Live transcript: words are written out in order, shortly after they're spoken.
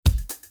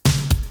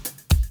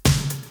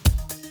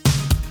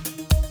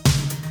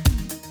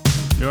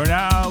You're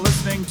now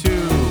listening to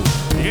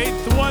The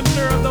Eighth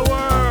Wonder of the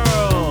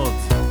World.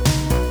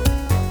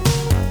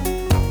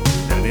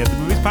 Saturday at the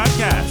Movies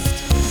podcast.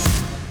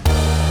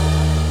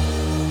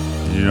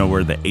 Did you know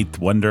we're the eighth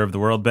wonder of the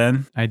world,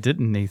 Ben? I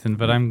didn't, Nathan,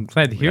 but I'm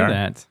glad to hear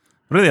that.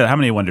 How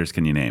many wonders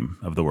can you name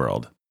of the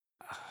world?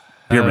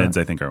 Pyramids,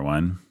 I think, are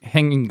one.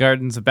 Hanging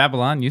Gardens of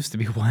Babylon used to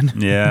be one.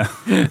 Yeah.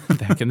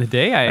 Back in the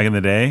day. Back in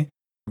the day.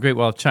 Great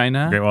Wall of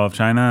China. Great Wall of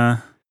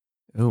China.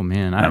 Oh,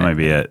 man. That might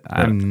be it.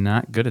 I'm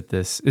not good at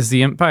this. Is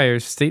the Empire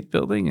State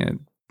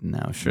Building?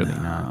 No, surely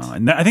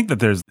not. No, I think that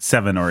there's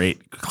 7 or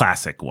 8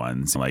 classic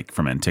ones, like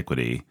from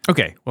antiquity.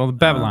 Okay, well,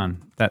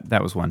 Babylon,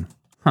 that was one.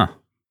 Huh.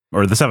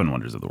 Or the 7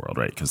 wonders of the world,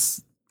 right?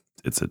 Because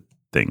it's a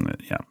thing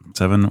that,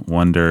 7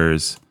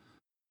 wonders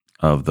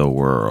of the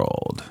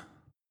world.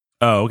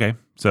 Oh, okay.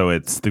 So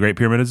it's the Great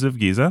Pyramids of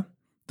Giza,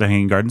 the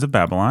Hanging Gardens of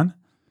Babylon,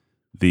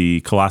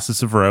 the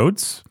Colossus of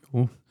Rhodes,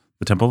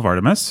 the Temple of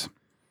Artemis,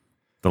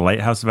 the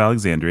Lighthouse of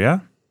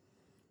Alexandria,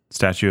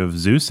 Statue of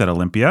Zeus at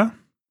Olympia,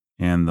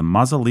 and the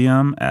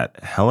Mausoleum at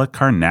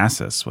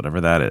Halicarnassus, whatever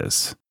that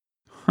is.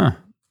 Huh.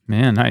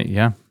 Man,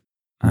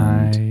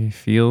 I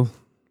feel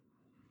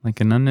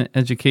like an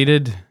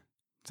uneducated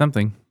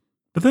something.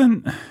 But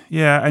then,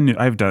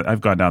 I've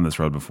gone down this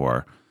road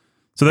before.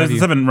 So there's the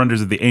 7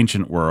 wonders of the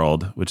ancient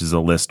world, which is a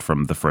list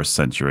from the 1st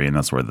century, and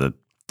that's where the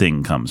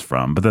thing comes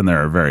from. But then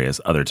there are various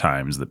other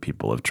times that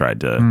people have tried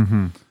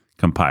to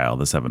compile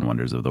the 7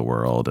 wonders of the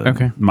world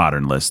and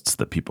modern lists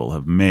that people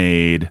have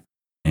made.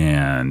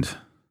 And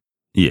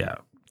so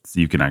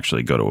you can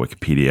actually go to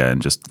Wikipedia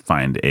and just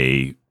find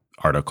a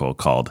article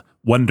called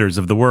Wonders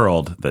of the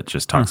World that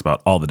just talks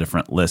about all the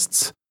different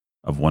lists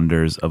of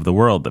wonders of the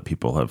world that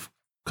people have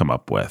come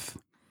up with.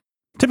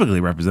 Typically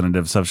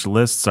representative of such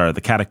lists are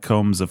the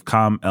Catacombs of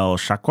Kam el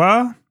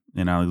Shakwa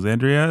in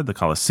Alexandria, the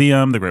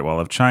Colosseum, the Great Wall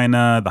of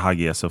China, the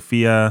Hagia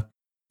Sophia,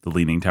 the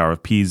Leaning Tower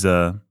of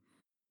Pisa,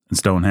 and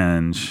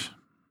Stonehenge.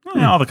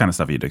 All the kind of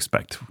stuff you'd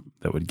expect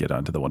that would get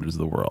onto the wonders of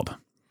the world.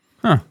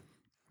 Huh.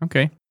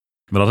 Okay.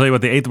 But I'll tell you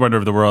what the 8th wonder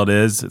of the world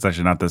is. It's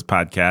actually not this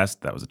podcast.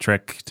 That was a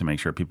trick to make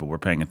sure people were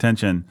paying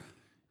attention.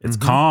 It's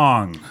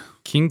Kong.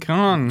 King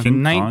Kong, the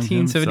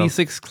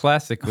 1976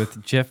 classic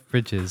with Jeff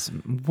Bridges.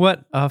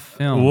 What a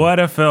film. What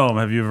a film.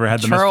 Have you ever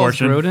had the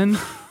misfortune? Charles Grodin?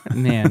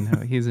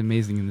 Man, he's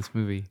amazing in this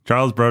movie.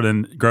 Charles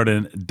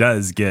Grodin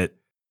does get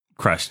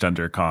crushed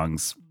under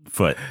Kong's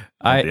foot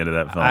at the end of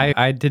that film.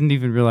 I didn't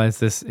even realize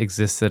this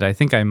existed. I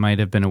think I might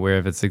have been aware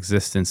of its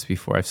existence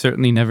before. I've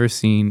certainly never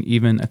seen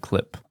even a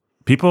clip.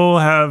 People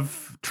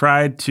have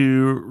tried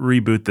to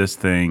reboot this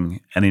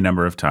thing any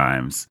number of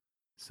times.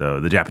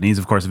 So the Japanese,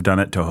 of course, have done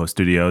it. Toho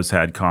Studios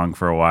had Kong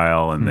for a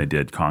while, and they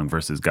did Kong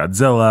versus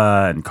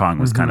Godzilla, and Kong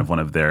was kind of one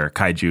of their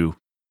kaiju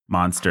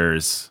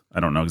monsters. I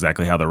don't know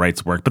exactly how the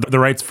rights work, but the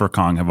rights for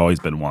Kong have always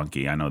been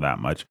wonky. I know that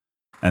much.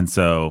 And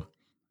so,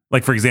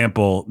 like, for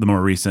example, the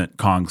more recent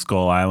Kong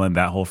Skull Island,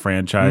 that whole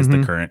franchise,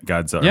 the current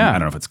Godzilla, I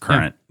don't know if it's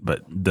current,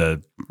 but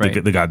the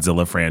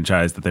Godzilla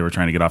franchise that they were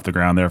trying to get off the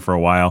ground there for a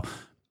while,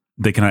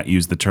 they cannot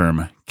use the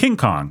term King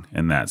Kong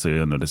in that. So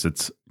you'll notice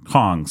it's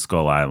Kong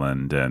Skull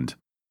Island and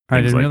I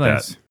didn't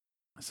realize. That.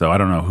 So I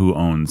don't know who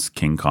owns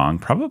King Kong.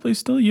 Probably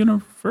still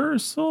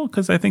Universal,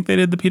 because I think they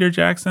did the Peter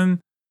Jackson.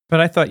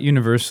 But I thought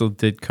Universal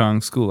did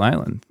Kong Skull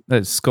Island.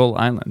 Skull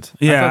Island.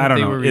 Yeah, I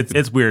don't know.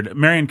 It's weird.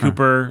 Marion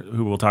Cooper,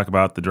 who we'll talk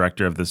about, the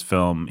director of this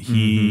film,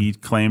 he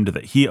claimed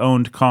that he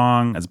owned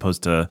Kong as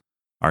opposed to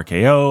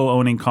RKO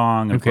owning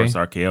Kong. And of course,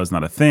 RKO is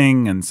not a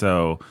thing. And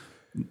so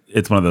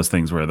it's one of those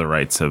things where the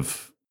rights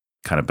have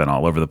kind of been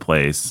all over the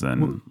place.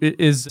 And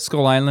is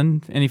Skull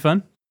Island any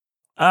fun?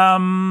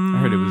 I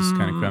heard it was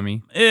kind of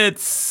crummy. It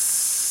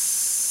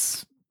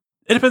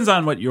depends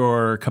on what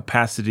your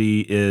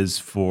capacity is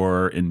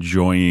for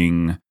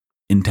enjoying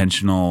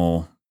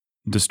intentional,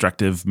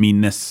 destructive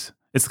meanness.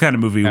 It's the kind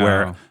of movie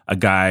where a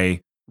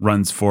guy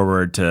runs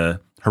forward to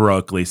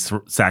heroically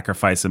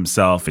sacrifice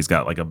himself. He's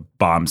got like a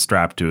bomb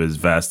strapped to his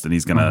vest, and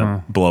he's going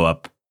to blow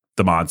up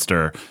the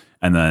monster.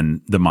 And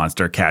then the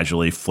monster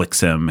casually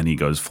flicks him, and he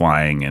goes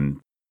flying and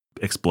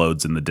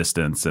explodes in the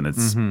distance, and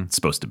it's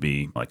supposed to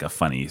be like a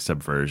funny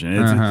subversion.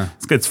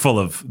 It's full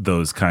of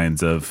those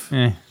kinds of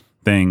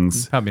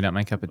things. Probably not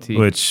my cup of tea.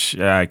 Which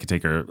I could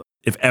take her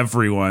if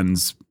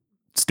everyone's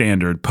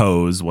standard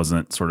pose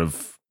wasn't sort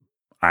of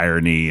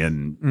irony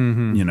and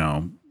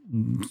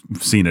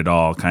seen it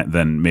all.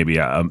 Then maybe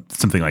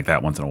something like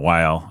that once in a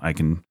while I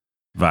can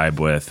vibe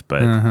with,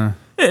 but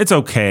it's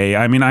okay.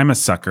 I mean, I'm a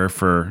sucker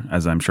for,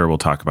 as I'm sure we'll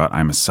talk about,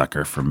 I'm a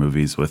sucker for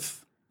movies with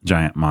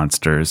giant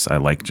monsters. I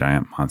like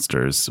giant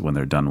monsters when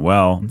they're done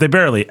well. They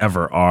barely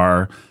ever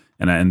are.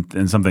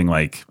 And something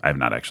like, I've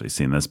not actually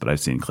seen this, but I've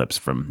seen clips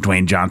from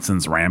Dwayne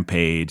Johnson's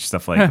Rampage,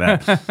 stuff like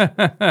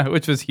that.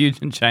 Which was huge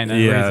in China,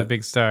 where he's a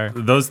big star.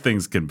 Those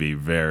things can be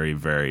very,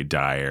 very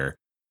dire.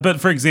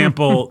 But for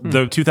example,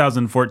 the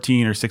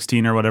 2014 or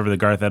 16 or whatever, the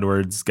Garth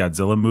Edwards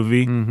Godzilla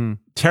movie,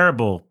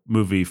 terrible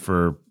movie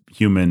for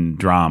human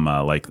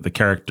drama. Like the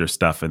character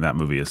stuff in that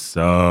movie is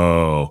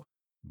so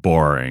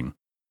boring.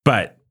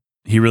 But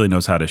he really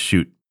knows how to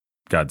shoot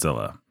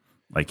Godzilla.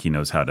 Like he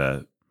knows how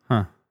to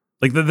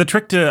Like the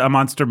trick to a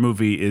monster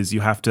movie is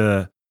you have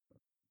to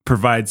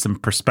provide some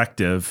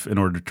perspective in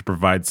order to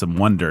provide some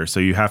wonder. So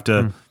you have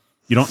to,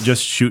 you don't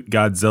just shoot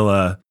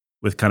Godzilla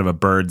with kind of a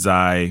bird's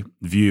eye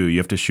view. You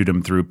have to shoot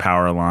him through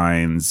power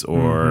lines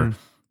or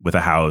with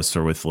a house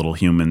or with little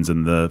humans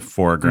in the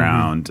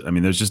foreground. I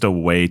mean, there's just a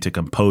way to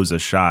compose a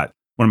shot.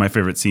 One of my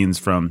favorite scenes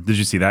did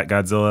you see that,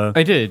 Godzilla?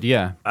 I did,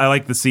 yeah. I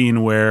like the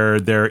scene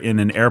where they're in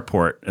an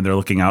airport and they're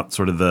looking out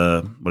sort of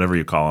the, whatever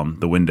you call them,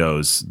 the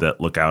windows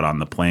that look out on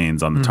the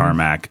planes, on the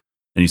tarmac.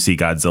 And you see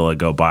Godzilla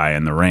go by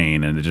in the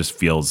rain, and it just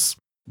feels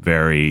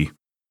very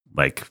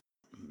like,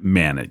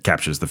 man, it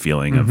captures the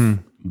feeling of,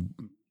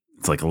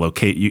 it's like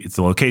it's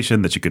a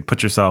location that you could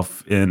put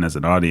yourself in as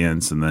an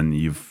audience, and then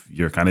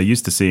you're kind of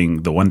used to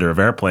seeing the wonder of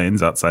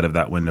airplanes outside of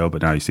that window,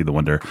 but now you see the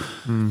wonder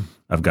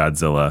of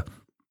Godzilla.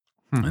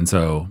 And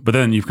so, but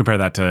then you compare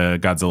that to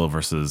Godzilla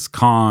versus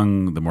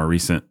Kong, the more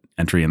recent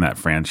entry in that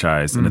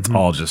franchise, and it's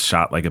all just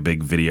shot like a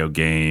big video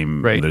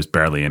game. Right. There's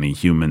barely any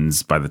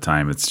humans by the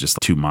time. It's just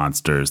two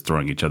monsters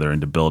throwing each other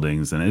into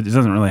buildings, and it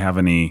doesn't really have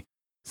any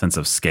sense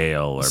of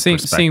scale or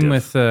perspective. Same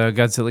with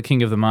Godzilla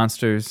King of the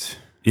Monsters.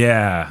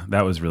 Yeah,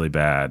 that was really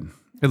bad.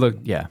 It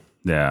looked, yeah.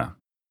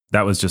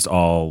 That was just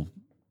all,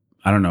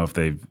 I don't know if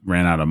they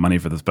ran out of money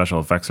for the special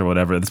effects or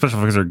whatever. The special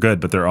effects are good,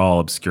 but they're all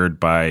obscured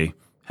by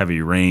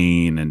heavy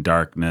rain and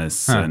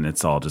darkness, and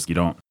it's all just,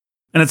 and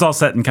it's all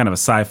set in kind of a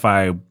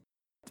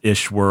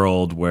sci-fi-ish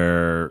world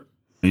where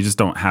you just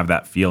don't have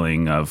that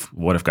feeling of,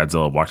 what if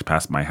Godzilla walked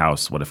past my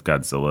house? What if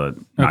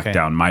Godzilla knocked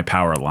down my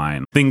power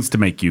line? Things to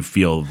make you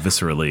feel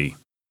viscerally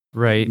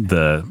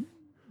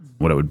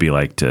what it would be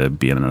like to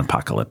be in an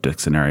apocalyptic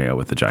scenario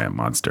with a giant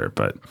monster.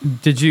 But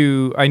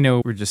I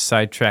know we're just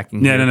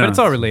sidetracking here, but it's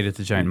all related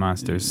to giant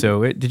monsters.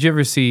 So did you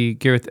ever see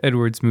Gareth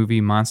Edwards'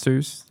 movie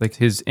Monsters? Like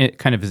his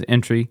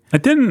entry? I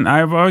didn't.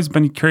 I've always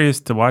been curious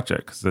to watch it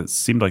because it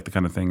seemed like the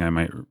kind of thing I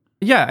might.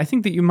 Yeah, I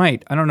think that you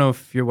might. I don't know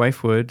if your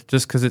wife would,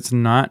 just because it's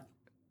not,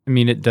 I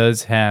mean, it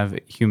does have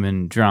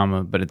human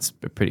drama, but it's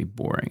a pretty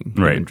boring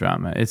human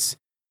drama.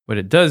 What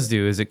it does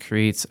do is it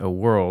creates a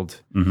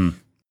world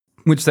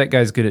which that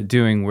guy's good at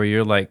doing, where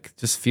you're like,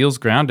 just feels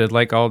grounded,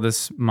 like all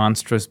this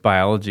monstrous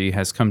biology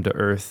has come to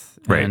Earth.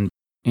 Right.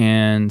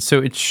 And so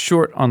it's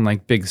short on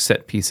like big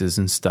set pieces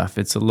and stuff.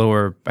 It's a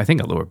lower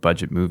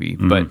budget movie,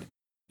 but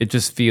it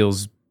just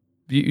feels,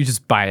 you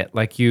just buy it.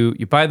 Like you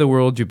buy the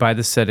world, you buy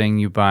the setting,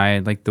 you buy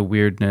like the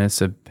weirdness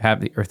of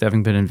the Earth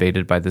having been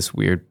invaded by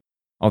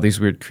all these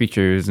weird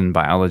creatures and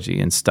biology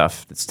and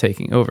stuff that's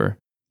taking over.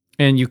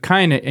 And you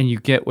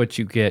get what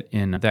you get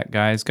in that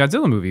guy's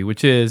Godzilla movie,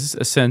 which is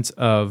a sense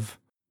of,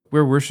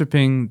 we're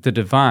worshiping the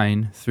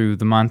divine through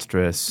the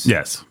monstrous.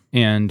 Yes.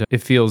 And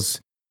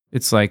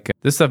it's like,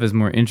 this stuff is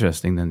more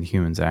interesting than the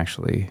humans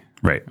actually.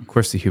 Right. Of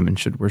course the humans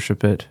should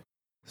worship it.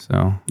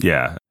 So.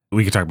 Yeah.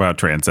 We could talk about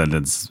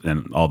transcendence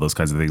and all those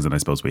kinds of things, and I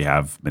suppose we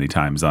have many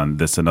times on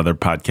this and other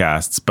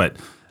podcasts, but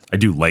I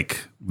do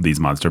like these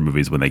monster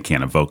movies when they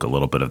can evoke a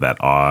little bit of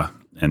that awe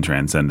and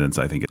transcendence.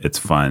 I think it's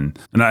fun.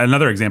 And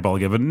another example I'll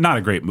give, not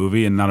a great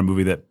movie and not a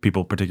movie that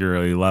people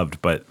particularly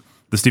loved, but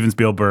the Steven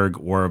Spielberg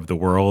War of the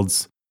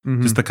Worlds,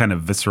 just the kind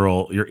of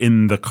visceral, you're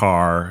in the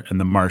car and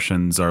the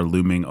Martians are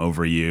looming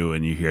over you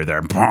and you hear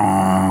their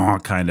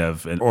kind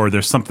of, or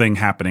there's something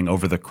happening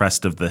over the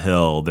crest of the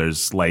hill.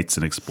 There's lights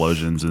and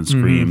explosions and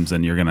screams,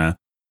 and you're going to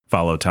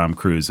follow Tom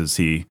Cruise as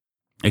he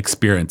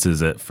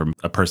experiences it from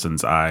a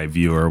person's eye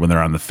view, or when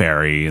they're on the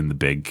ferry and the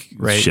big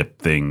ship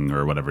thing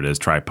or whatever it is,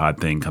 tripod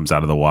thing comes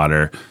out of the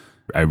water.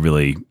 I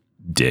really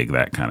dig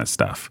that kind of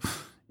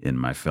stuff in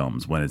my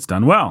films when it's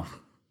done well,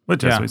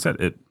 which, as we said,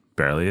 it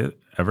barely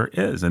ever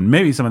is. And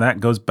maybe some of that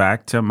goes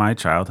back to my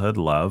childhood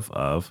love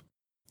of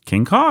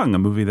King Kong, a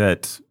movie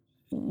that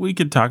we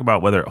could talk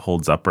about whether it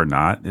holds up or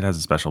not. It has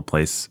a special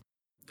place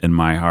in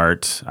my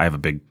heart. I have a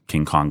big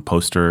King Kong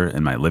poster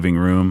in my living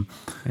room.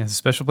 It has a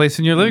special place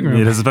in your living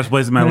room. It has a special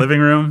place in my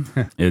living room.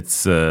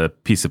 It's a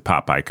piece of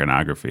pop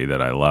iconography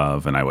that I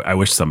love, and I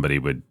wish somebody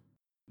would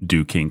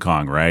do King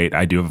Kong right.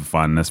 I do have a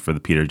fondness for the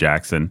Peter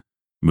Jackson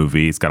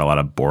movie. It's got a lot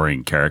of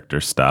boring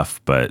character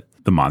stuff, but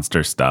the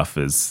monster stuff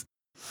is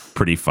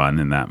pretty fun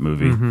in that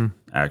movie,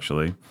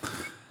 actually.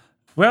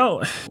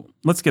 Well,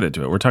 let's get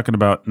into it. We're talking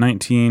about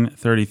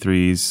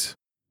 1933's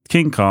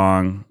King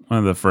Kong, one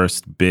of the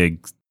first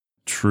big,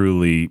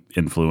 truly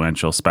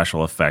influential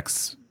special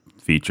effects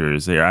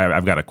features. Here,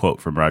 I've got a quote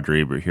from Roger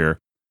Ebert here.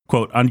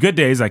 Quote, "On good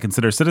days, I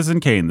consider Citizen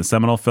Kane the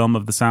seminal film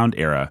of the sound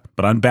era,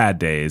 but on bad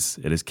days,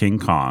 it is King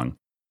Kong.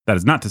 That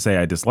is not to say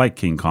I dislike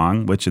King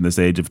Kong, which in this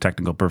age of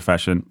technical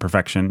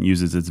perfection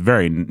uses its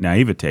very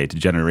naivete to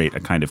generate a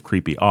kind of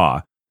creepy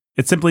awe.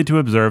 It's simply to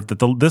observe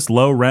that this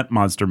low-rent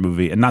monster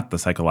movie, and not the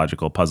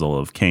psychological puzzle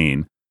of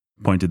Kane,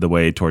 pointed the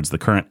way towards the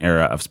current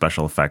era of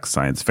special effects,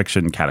 science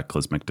fiction,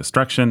 cataclysmic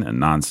destruction,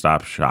 and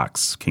nonstop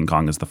shocks. King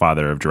Kong is the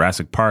father of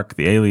Jurassic Park,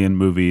 the Alien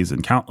movies,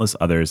 and countless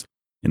others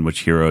in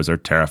which heroes are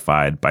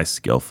terrified by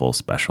skillful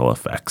special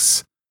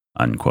effects."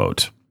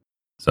 Unquote.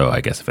 So I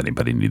guess if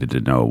anybody needed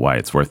to know why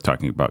it's worth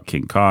talking about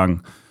King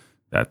Kong,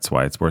 that's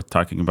why it's worth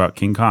talking about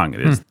King Kong.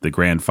 It is the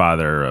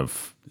grandfather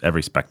of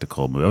every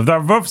spectacle movie.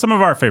 Of some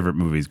of our favorite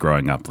movies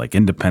growing up, like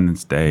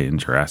Independence Day and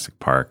Jurassic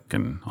Park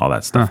and all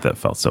that stuff that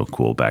felt so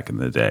cool back in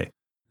the day.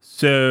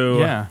 So,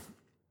 yeah.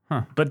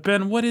 But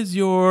Ben, what is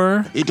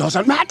your... It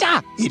doesn't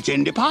matter. It's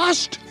in the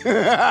past.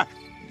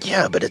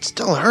 Yeah, but it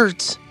still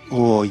hurts.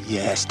 Oh,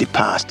 yes, the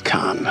past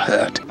can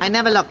hurt. I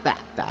never look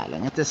back,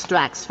 darling. It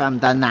distracts from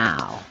the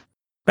now.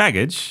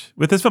 Baggage.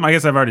 With this film, I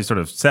guess I've already sort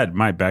of said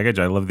my baggage.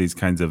 I love these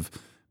kinds of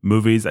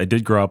movies. I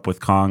did grow up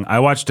with Kong. I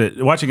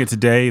watching it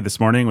today, this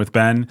morning with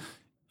Ben.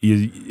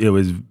 We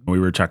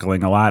were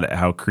chuckling a lot at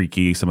how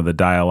creaky some of the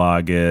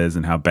dialogue is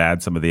and how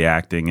bad some of the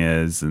acting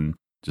is, and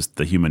just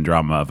the human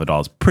drama of it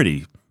all is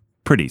pretty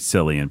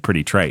silly and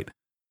pretty trite.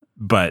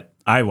 But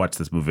I watched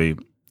this movie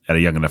at a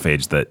young enough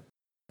age that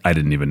I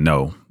didn't even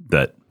know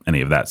that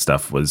any of that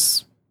stuff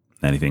was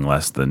anything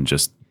less than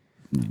just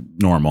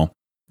normal.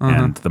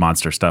 And the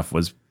monster stuff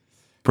was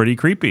pretty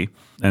creepy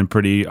and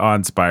pretty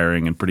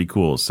awe-inspiring and pretty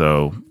cool.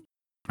 So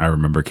I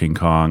remember King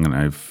Kong, and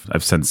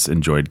I've since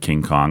enjoyed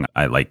King Kong.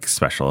 I like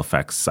special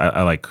effects.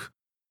 I'm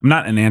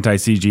not an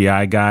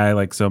anti-CGI guy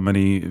like so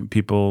many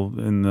people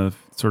in the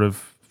sort of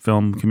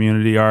film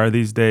community are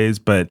these days,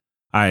 but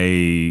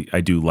I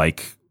do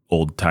like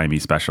old-timey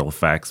special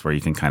effects where you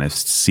can kind of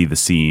see the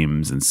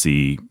seams and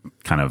see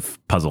kind of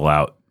puzzle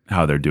out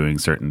how they're doing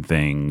certain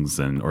things,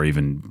 or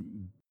even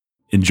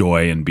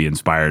enjoy and be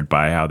inspired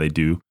by how they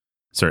do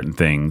certain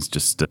things.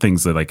 Just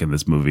things that, like in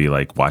this movie,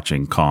 like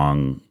watching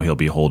Kong, he'll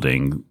be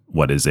holding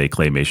what is a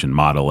claymation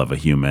model of a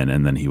human,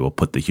 and then he will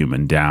put the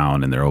human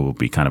down, and there will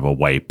be kind of a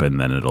wipe,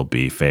 and then it'll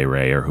be Fay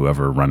Wray or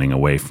whoever running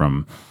away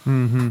from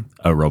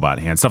a robot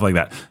hand, stuff like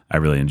that. I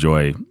really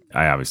enjoy.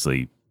 I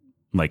obviously,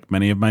 like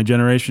many of my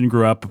generation,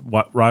 grew up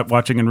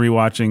watching and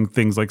rewatching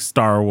things like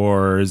Star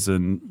Wars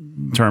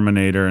and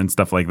Terminator and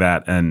stuff like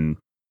that, and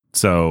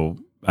so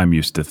I'm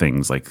used to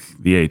things like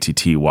the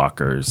ATT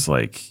walkers,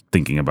 like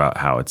thinking about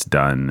how it's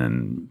done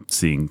and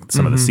seeing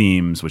some of the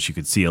seams, which you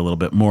could see a little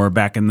bit more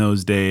back in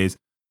those days.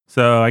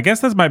 So I guess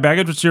that's my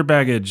baggage. What's your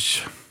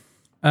baggage?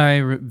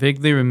 I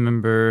vaguely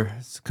remember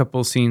a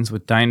couple scenes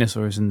with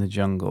dinosaurs in the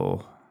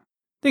jungle.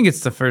 I think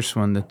it's the first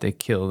one that they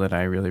kill that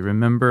I really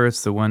remember.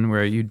 It's the one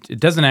where it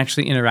doesn't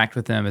actually interact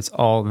with them. It's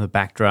all in the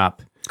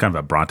backdrop. It's kind of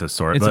a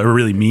brontosaurus, a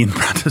really mean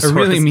brontosaurus. A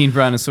really mean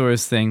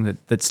brontosaurus thing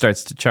that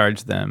starts to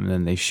charge them, and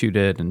then they shoot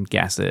it and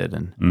gas it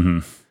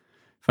and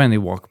finally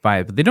walk by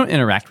it, but they don't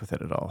interact with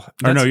it at all.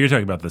 Or no, you're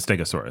talking about the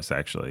Stegosaurus,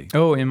 actually.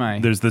 Oh, am I?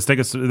 There's the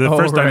Stegosaurus. The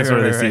first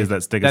dinosaur they see is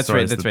that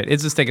Stegosaurus. That's right.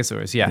 It's a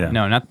Stegosaurus. Yeah.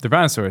 No, not the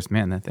brontosaurus.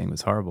 Man, that thing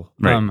was horrible.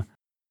 Right.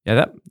 I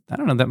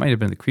don't know. That might have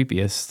been the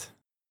creepiest.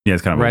 Yeah,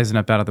 it's kind of rising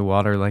up out of the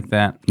water like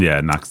that. Yeah,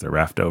 it knocks their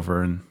raft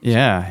over. And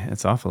yeah,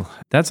 it's awful.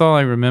 That's all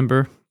I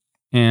remember,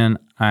 and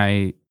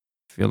I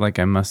feel like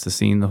I must have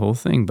seen the whole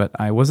thing, but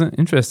I wasn't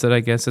interested, I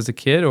guess, as a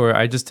kid, or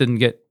I just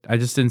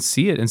didn't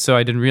see it, and so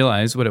I didn't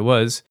realize what it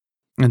was.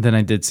 And then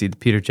I did see the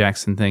Peter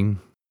Jackson thing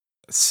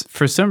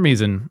for some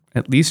reason,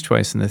 at least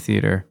twice in the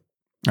theater,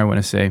 I want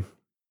to say.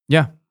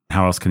 Yeah.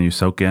 How else can you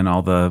soak in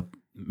all the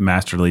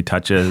masterly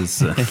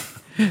touches?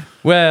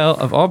 Well,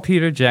 of all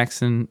Peter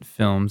Jackson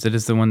films, it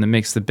is the one that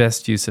makes the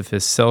best use of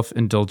his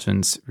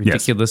self-indulgence,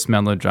 ridiculous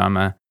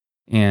melodrama,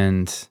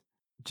 and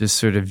just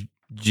sort of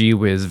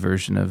gee-whiz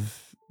version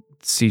of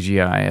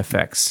CGI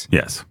effects.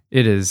 Yes.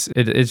 It is.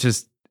 It's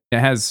just, it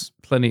has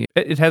plenty.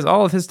 It has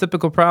all of his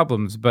typical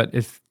problems, but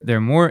if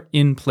they're more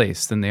in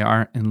place than they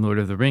are in Lord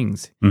of the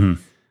Rings.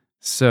 Mm-hmm.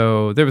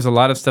 So there was a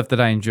lot of stuff that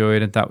I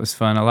enjoyed and thought was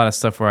fun. A lot of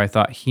stuff where I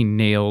thought he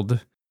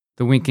nailed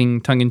the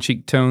winking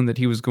tongue-in-cheek tone that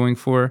he was going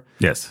for.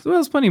 Yes. So there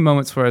was plenty of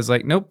moments where I was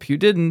like, nope, you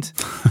didn't.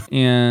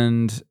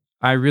 And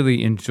I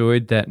really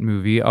enjoyed that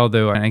movie.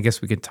 Although, and I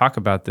guess we could talk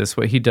about this,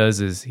 what he does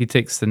is he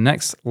takes the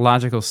next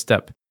logical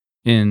step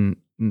in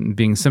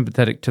being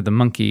sympathetic to the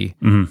monkey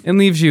and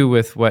leaves you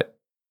with what,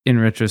 in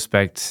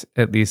retrospect,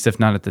 at least if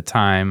not at the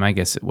time, I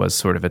guess it was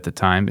sort of at the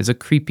time, is a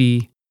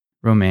creepy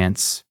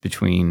romance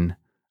between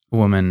a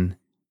woman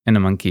and a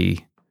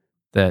monkey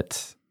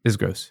that is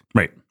gross.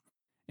 Right.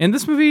 In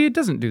this movie, it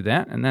doesn't do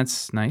that, and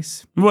that's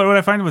nice. What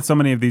I find with so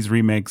many of these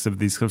remakes of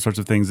these sorts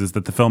of things is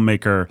that the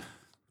filmmaker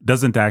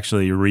doesn't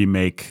actually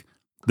remake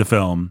the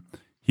film.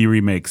 He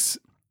remakes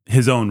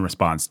his own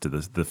response to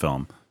the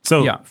film.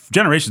 So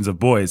generations of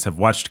boys have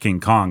watched King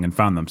Kong and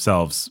found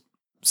themselves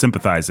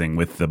sympathizing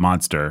with the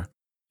monster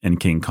in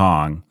King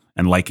Kong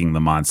and liking the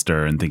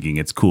monster and thinking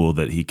it's cool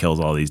that he kills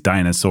all these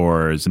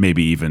dinosaurs,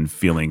 maybe even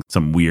feeling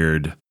some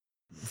weird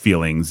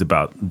feelings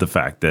about the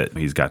fact that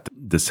he's got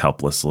this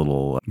helpless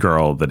little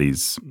girl that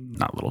he's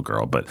not little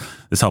girl, but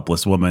this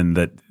helpless woman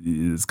that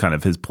is kind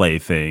of his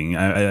plaything.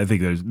 I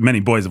think there's many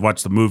boys have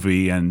watched the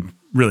movie and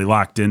really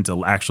locked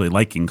into actually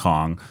liking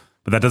Kong,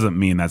 but that doesn't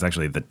mean that's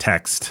actually the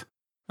text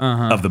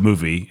of the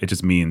movie. It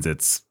just means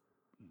it's,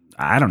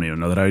 I don't even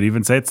know that I would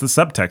even say it's the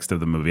subtext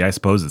of the movie. I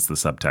suppose it's the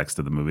subtext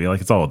of the movie.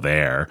 Like, it's all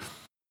there.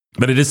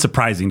 But it is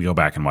surprising to go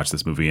back and watch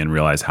this movie and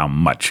realize how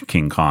much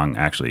King Kong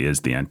actually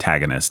is the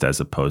antagonist as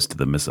opposed to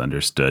the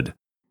misunderstood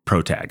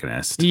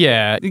protagonist.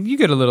 Yeah, you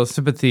get a little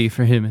sympathy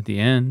for him at the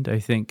end, I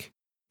think.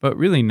 but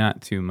really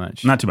not too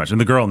much. Not too much.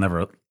 And the girl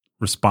never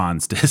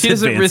responds to his She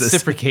doesn't advances.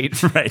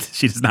 reciprocate. Right.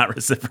 She does not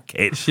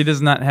reciprocate. She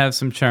does not have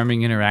some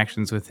charming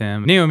interactions with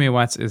him. Naomi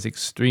Watts is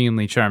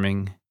extremely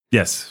charming.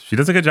 Yes. She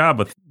does a good job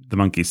with the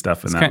monkey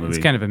stuff in that movie.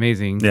 It's kind of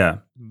amazing. Yeah.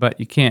 But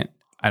you can't,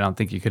 I don't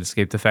think you could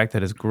escape the fact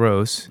that it's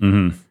gross.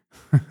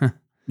 Mm-hmm.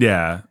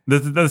 Yeah.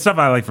 The stuff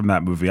I like from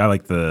that movie, I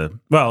like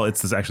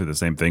it's actually the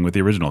same thing with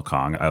the original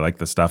Kong. I like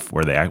the stuff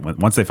where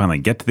once they finally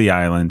get to the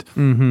island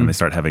and they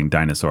start having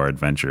dinosaur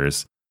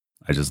adventures.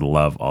 I just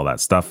love all that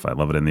stuff. I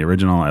love it in the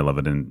original. I love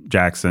it in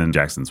Jackson.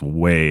 Jackson's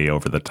way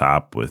over the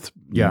top with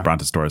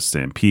Brontosaurus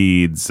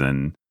stampedes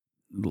and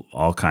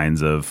all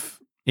kinds of...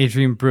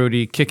 Adrian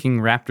Brody kicking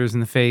raptors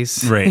in the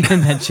face. Right.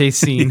 And that chase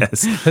scene.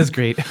 Yes. That's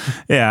great.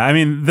 Yeah. I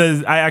mean,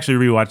 I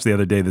actually rewatched the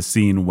other day the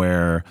scene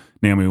where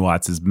Naomi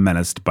Watts is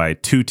menaced by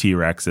 2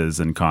 T-Rexes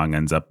and Kong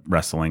ends up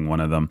wrestling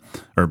one of them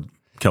or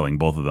killing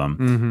both of them.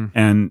 Mm-hmm.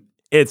 And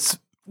it's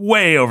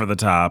way over the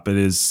top. It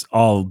is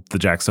all the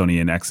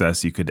Jacksonian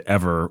excess you could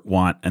ever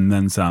want and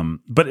then some,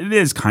 but it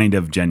is kind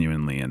of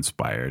genuinely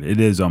inspired. It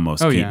is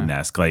almost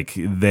Keaton-esque. Like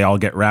they all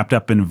get wrapped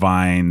up in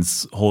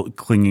vines,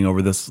 clinging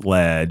over this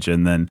ledge,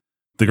 and then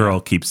the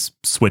girl keeps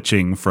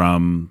switching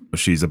from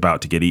she's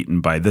about to get eaten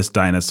by this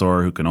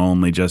dinosaur who can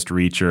only just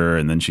reach her,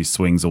 and then she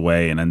swings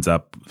away and ends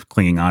up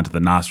clinging onto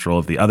the nostril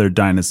of the other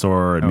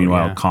dinosaur. And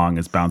meanwhile, Kong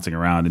is bouncing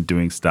around and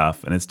doing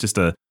stuff. And it's just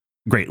a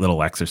great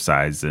little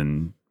exercise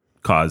in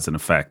cause and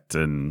effect.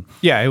 And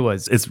yeah, it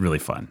was. It's really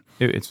fun.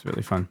 It's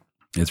really fun.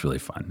 It's really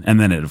fun.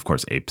 And then it, of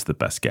course, apes the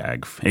best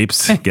gag.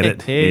 Apes, get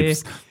it?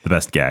 Apes the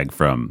best gag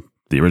from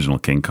the original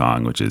King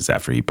Kong, which is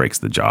after he breaks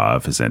the jaw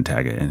of his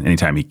antagonist.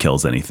 Anytime he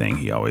kills anything,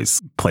 he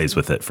always plays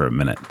with it for a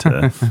minute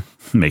to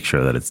make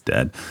sure that it's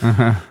dead,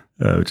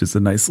 which is a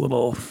nice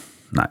little,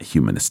 not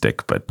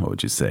humanistic, but what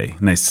would you say?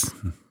 Nice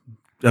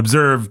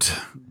observed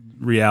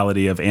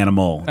reality of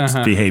animal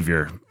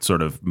behavior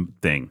sort of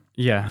thing.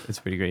 Yeah, it's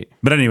pretty great.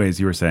 But anyways,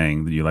 you were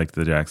saying that you liked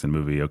the Jackson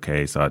movie.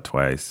 Okay, saw it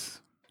twice.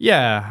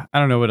 Yeah, I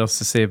don't know what else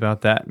to say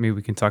about that. Maybe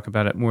we can talk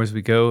about it more as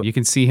we go. You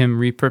can see him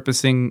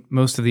repurposing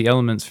most of the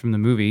elements from the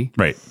movie.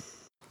 Right.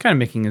 Kind of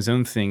making his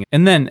own thing.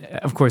 And then,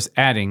 of course,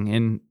 adding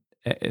in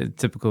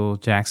typical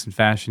Jackson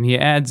fashion, he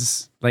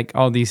adds like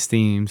all these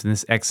themes and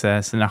this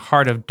excess and a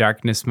Heart of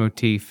Darkness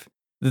motif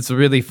that's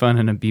really fun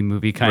in a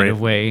B-movie kind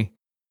of way.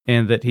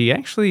 And that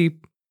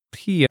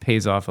he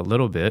pays off a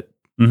little bit.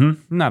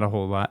 Mm-hmm. Not a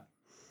whole lot.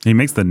 He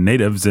makes the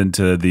natives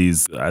into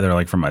these, they're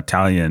like from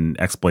Italian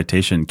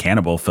exploitation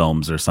cannibal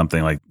films or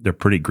something. Like they're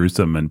pretty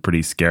gruesome and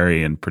pretty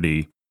scary and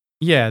pretty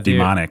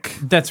demonic.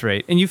 That's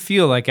right. And you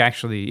feel like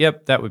actually,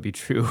 yep, that would be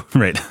true.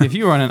 Right. If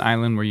you were on an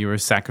island where you were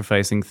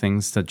sacrificing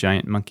things to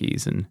giant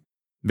monkeys and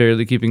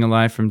barely keeping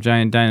alive from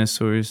giant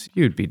dinosaurs,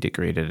 you'd be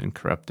degraded and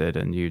corrupted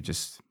and you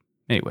just,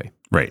 anyway.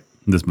 Right.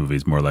 This movie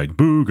is more like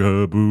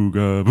booga,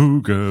 booga,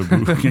 booga,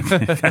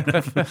 booga.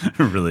 Kind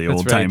of really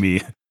old-timey.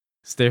 Right.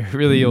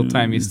 Really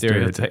old-timey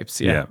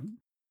stereotypes, yeah.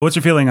 What's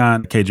your feeling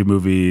on kaiju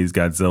movies,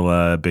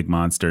 Godzilla, big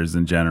monsters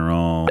in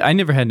general? I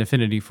never had an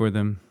affinity for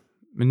them.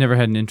 I never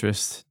had an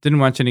interest. Didn't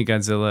watch any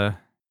Godzilla.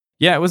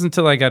 Yeah, it wasn't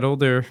until I got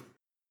older,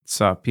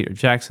 saw Peter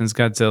Jackson's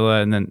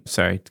Godzilla, and then,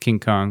 King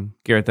Kong,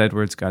 Gareth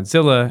Edwards'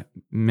 Godzilla,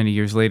 many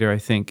years later, I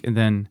think. And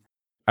then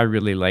I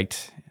really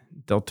liked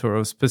Del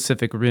Toro's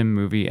Pacific Rim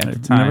movie at the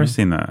time. I've never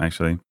seen that,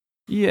 actually.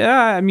 Yeah,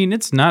 I mean,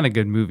 it's not a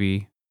good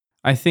movie.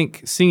 I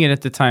think seeing it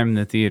at the time in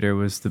the theater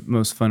was the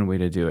most fun way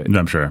to do it.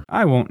 I'm sure.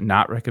 I won't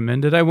not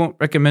recommend it. I won't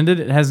recommend it.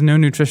 It has no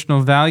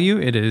nutritional value.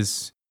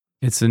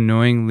 It's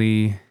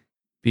annoyingly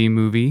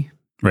B-movie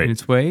in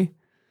its way.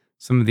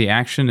 Some of the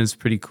action is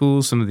pretty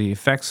cool. Some of the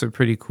effects are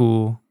pretty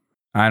cool.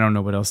 I don't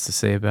know what else to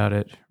say about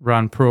it.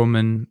 Ron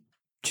Perlman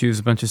chews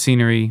a bunch of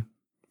scenery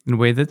in a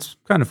way that's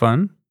kind of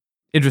fun.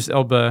 Idris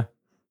Elba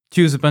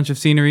chews a bunch of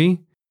scenery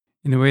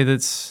in a way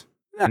that's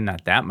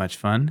not that much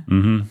fun.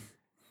 Mm-hmm.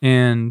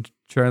 And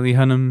Charlie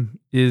Hunnam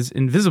is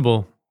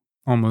invisible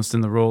almost in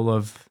the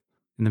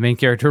main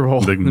character role,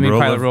 the main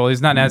pilot role. He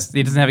doesn't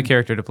have a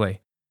character to play.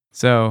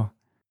 So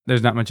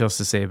there's not much else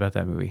to say about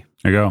that movie.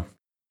 There you go.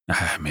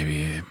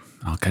 Maybe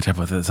I'll catch up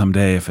with it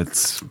someday if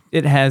it's...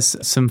 It has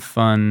some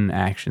fun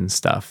action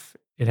stuff.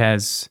 It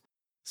has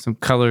some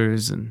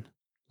colors and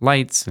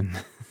lights and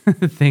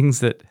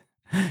things that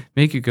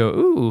make you go,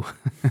 ooh,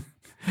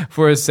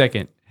 for a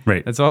second.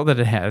 Right. That's all that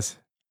it has.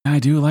 I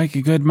do like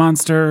a good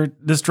monster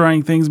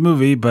destroying things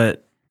movie,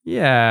 but...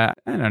 Yeah,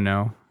 I don't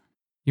know.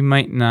 You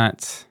might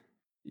not...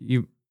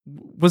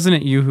 Wasn't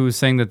it you who was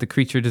saying that the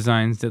creature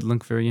designs did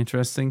look very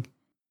interesting?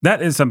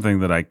 That is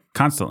something that I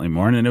constantly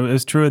mourn, and it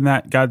was true in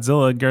that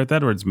Godzilla Gareth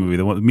Edwards movie.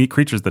 The meat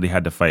creatures that he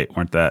had to fight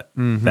weren't that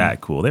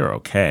cool. They were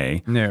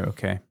okay. They're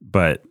okay.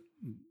 But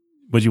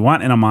what you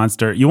want in a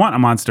monster, you want a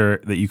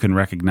monster that you can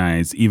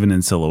recognize even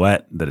in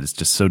silhouette, that is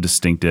just so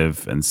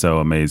distinctive and so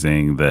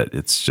amazing that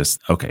it's just,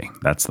 okay,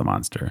 that's the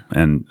monster.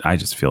 And I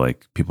just feel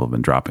like people have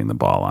been dropping the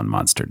ball on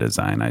monster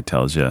design. I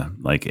tells you,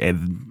 like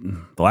the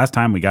last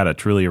time we got a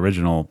truly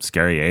original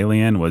scary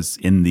alien was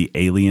in the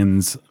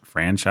Aliens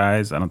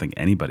franchise. I don't think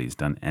anybody's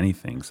done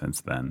anything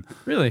since then.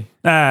 Really?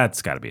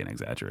 That's got to be an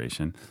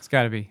exaggeration. It's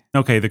got to be.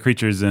 Okay, the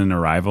creatures in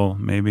Arrival,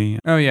 maybe.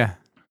 Oh, yeah.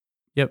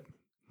 Yep.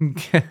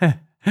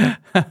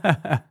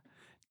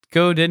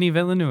 Go Denis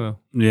Villeneuve.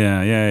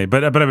 Yeah.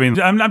 But I mean,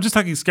 I'm just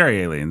talking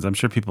scary aliens. I'm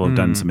sure people have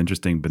done some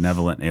interesting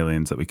benevolent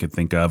aliens that we could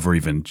think of, or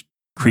even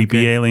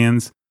creepy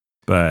aliens.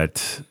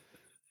 But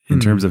in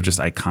terms of just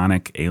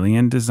iconic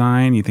alien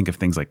design, you think of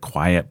things like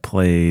Quiet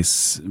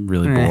Place,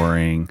 really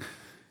boring.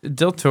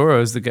 Del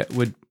Toro is the guy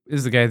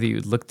that you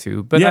would look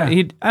to, but I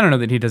don't know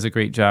that he does a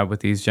great job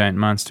with these giant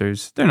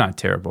monsters. They're not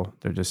terrible.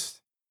 They're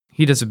just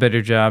he does a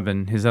better job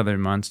in his other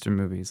monster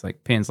movies,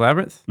 like Pan's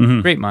Labyrinth.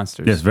 Great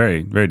monsters. Yes,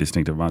 very, very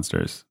distinctive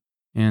monsters.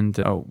 And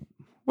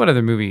what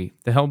other movie?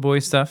 The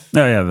Hellboy stuff.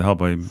 Oh yeah, the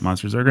Hellboy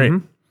monsters are great.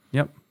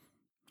 Yep.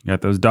 You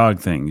got those dog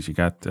things. You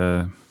got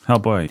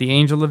Hellboy. The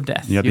Angel of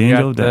Death. You got the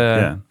Angel of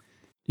Death. Yeah.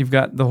 You've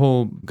got the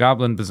whole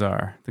Goblin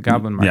Bazaar, the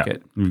Goblin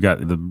Market. Yeah. You've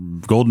got the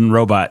golden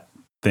robot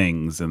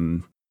things,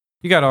 and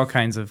you got all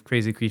kinds of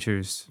crazy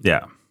creatures.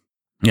 Yeah.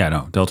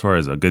 No, Del Toro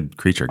is a good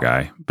creature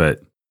guy,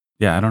 but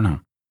yeah, I don't know.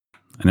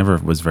 I never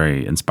was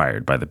very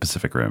inspired by the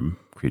Pacific Rim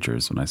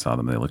creatures when I saw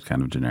them. They looked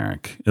kind of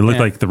generic. It looked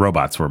like the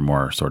robots were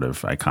more sort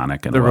of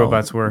iconic and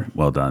robots were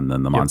well done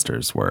than the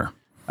monsters were.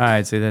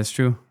 I'd say that's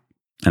true.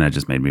 And it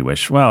just made me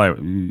wish,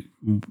 too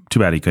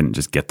bad he couldn't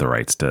just get the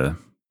rights to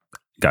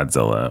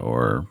Godzilla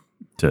or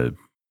to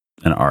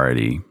an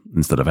Arity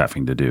instead of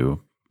having to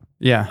do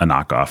a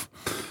knockoff.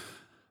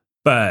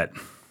 But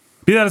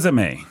be that as it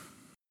may,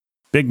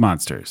 big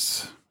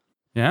monsters.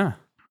 Yeah.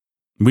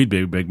 We'd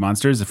be big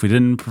monsters if we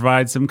didn't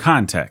provide some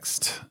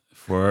context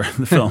for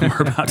the film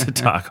we're about to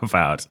talk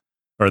about,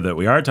 or that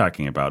we are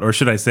talking about. Or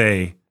should I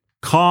say,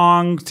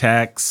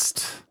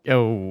 context?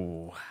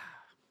 Oh.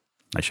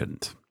 I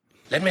shouldn't.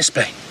 Let me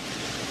explain.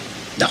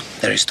 No,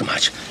 there is too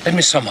much. Let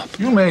me sum up.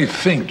 You may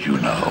think you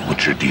know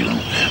what you're dealing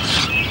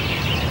with,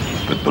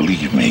 but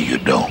believe me, you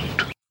don't.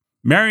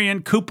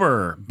 Marion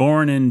Cooper,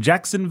 born in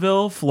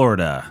Jacksonville,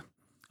 Florida,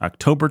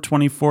 October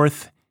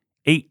 24th,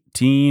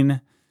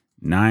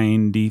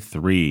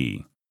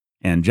 1893.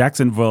 And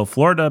Jacksonville,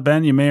 Florida,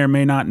 Ben, you may or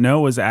may not know,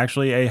 was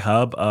actually a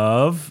hub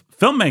of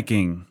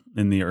filmmaking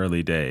in the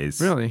early days.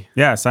 Really?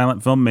 Yeah,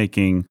 silent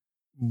filmmaking.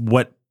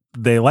 What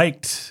they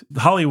liked,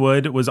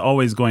 Hollywood was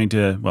always going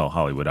to,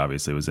 Hollywood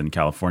obviously was in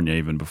California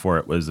even before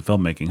it was a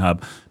filmmaking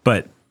hub,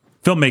 but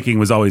filmmaking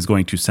was always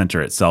going to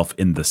center itself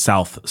in the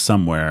South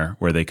somewhere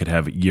where they could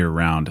have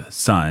year-round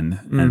sun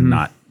and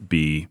not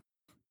be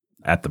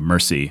at the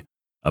mercy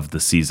of the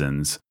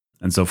seasons.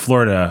 And so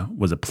Florida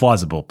was a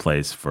plausible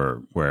place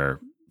for where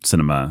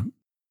cinema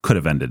could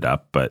have ended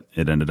up, but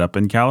it ended up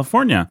in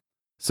California.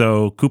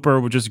 So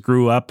Cooper just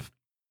grew up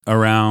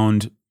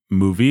around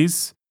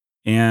movies,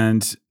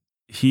 and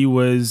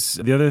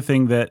the other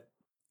thing that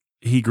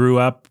he grew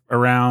up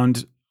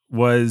around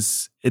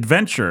was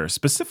adventure.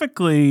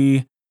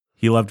 Specifically,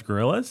 he loved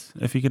gorillas,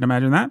 if you can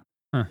imagine that.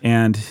 Huh.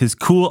 And his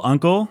cool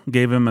uncle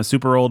gave him a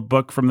super old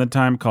book from the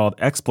time called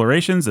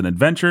Explorations and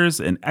Adventures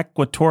in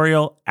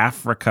Equatorial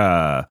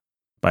Africa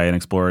by an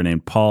explorer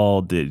named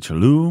Paul de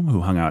Chalum,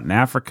 who hung out in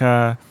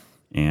Africa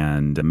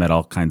and met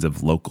all kinds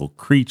of local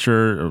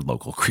creatures.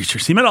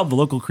 He met all the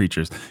local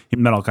creatures. He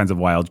met all kinds of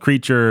wild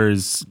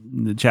creatures,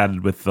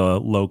 chatted with the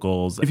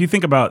locals. If you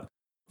think about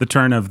the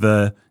turn of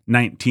the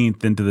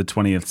 19th into the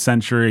 20th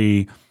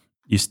century,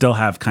 you still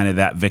have kind of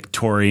that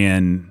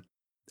Victorian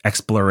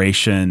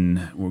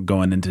exploration. We're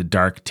going into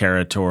dark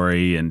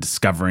territory and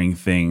discovering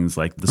things,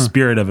 like the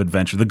spirit of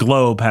adventure. The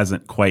globe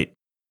hasn't quite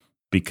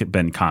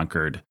been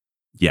conquered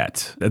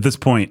yet. At this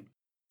point,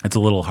 it's a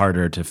little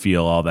harder to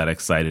feel all that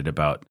excited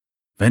about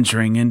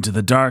venturing into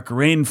the dark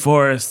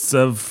rainforests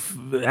of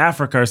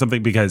Africa or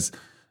something, because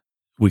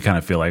we kind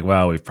of feel like,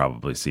 we've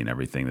probably seen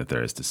everything that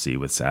there is to see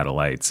with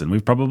satellites, and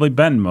we've probably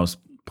been most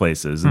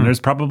places, and there's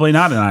probably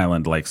not an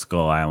island like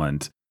Skull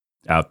Island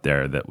out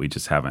there that we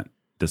just haven't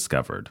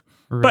discovered.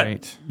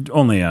 Right. But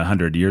only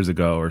 100 years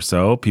ago or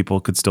so, people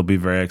could still be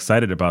very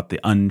excited about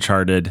the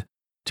uncharted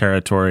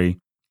territory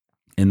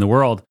in the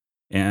world.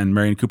 And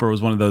Marion Cooper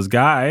was one of those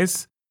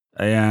guys.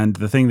 And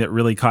the thing that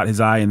really caught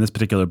his eye in this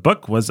particular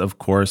book was, of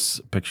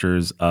course,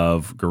 pictures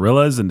of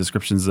gorillas and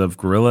descriptions of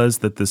gorillas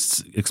that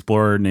this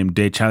explorer named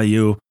De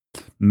Chalieu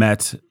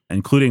met,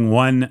 including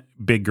one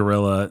big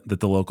gorilla that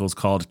the locals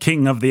called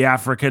King of the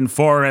African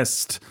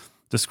Forest,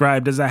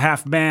 described as a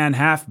half-man,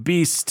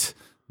 half-beast,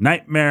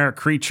 nightmare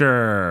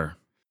creature.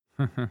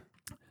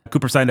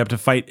 Cooper signed up to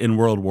fight in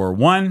World War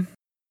I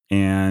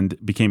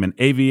and became an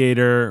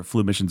aviator,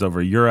 flew missions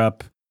over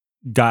Europe,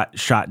 got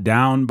shot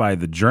down by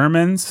the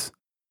Germans,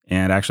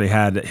 and actually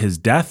had his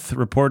death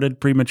reported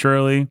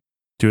prematurely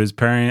to his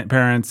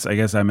parents. I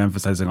guess I'm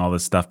emphasizing all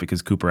this stuff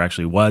because Cooper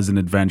actually was an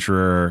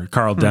adventurer.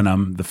 Carl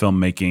Denham, the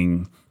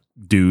filmmaking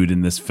dude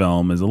in this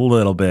film, is a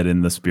little bit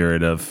in the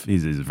spirit of,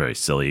 he's a very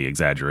silly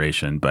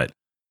exaggeration, but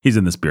he's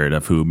in the spirit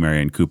of who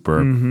Marion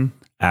Cooper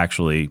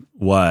actually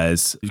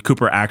was.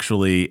 Cooper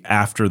actually,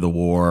 after the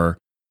war,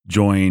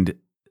 joined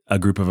a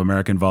group of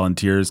American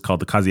volunteers called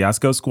the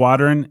Kosciuszko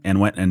Squadron and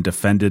went and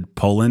defended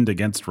Poland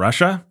against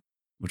Russia.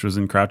 which was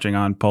encroaching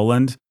on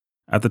Poland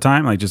at the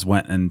time. Like, just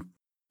went and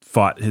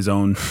fought his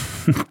own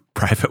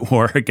private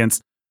war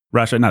against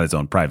Russia. Not his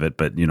own private,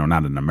 but,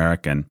 not an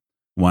American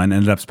one.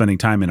 Ended up spending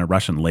time in a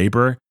Russian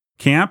labor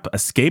camp,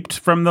 escaped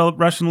from the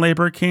Russian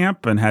labor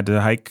camp, and had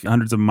to hike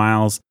hundreds of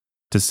miles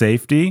to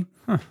safety.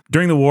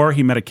 During the war,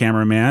 he met a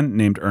cameraman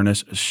named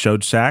Ernest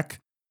Schoedsack,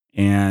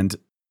 and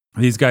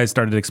these guys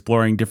started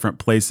exploring different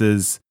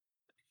places,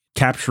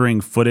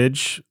 capturing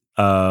footage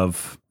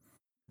of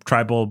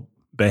tribal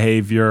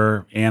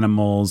behavior,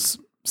 animals,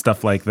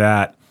 stuff like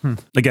that.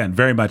 Again,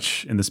 very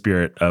much in the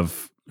spirit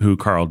of who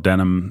Carl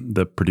Denham,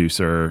 the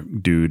producer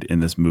dude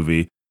in this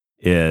movie,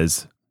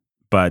 is.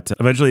 But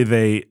eventually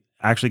they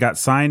actually got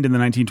signed in the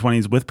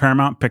 1920s with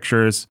Paramount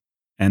Pictures,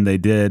 and they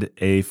did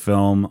a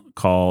film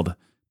called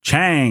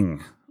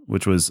Chang,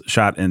 which was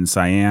shot in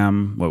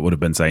Siam, what would have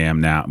been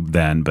Siam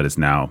then, but it's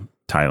now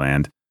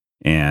Thailand,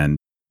 and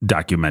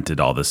documented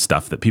all this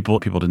stuff that people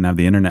didn't have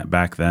the internet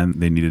back then.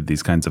 They needed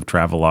these kinds of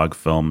travelogue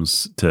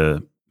films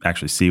to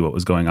actually see what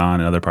was going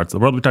on in other parts of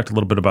the world. We talked a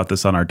little bit about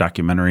this on our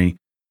documentary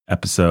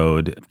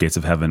episode, Gates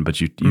of Heaven, but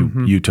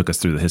you took us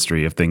through the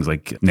history of things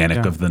like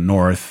Nanak of the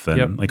North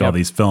and all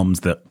these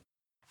films that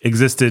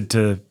existed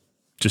to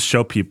just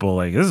show people,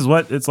 like, this is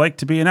what it's like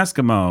to be an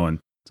Eskimo. And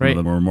some of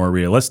them were more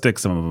realistic.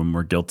 Some of them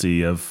were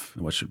guilty of,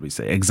 what should we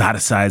say,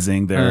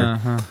 exoticizing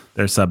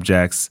their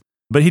subjects.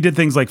 But he did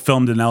things like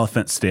filmed an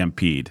elephant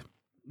stampede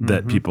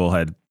that people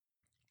had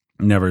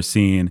never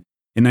seen.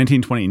 In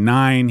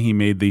 1929, he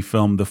made the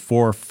film The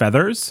Four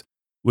Feathers,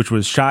 which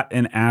was shot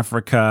in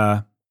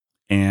Africa,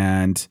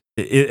 and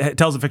it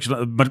tells a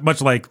fictional,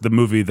 much like the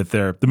movie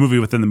the movie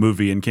within the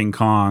movie in King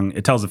Kong.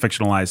 It tells a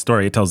fictionalized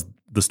story. It tells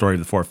the story of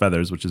The Four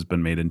Feathers, which has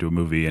been made into a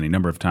movie any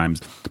number of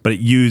times, but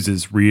it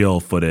uses real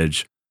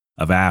footage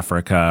of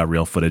Africa,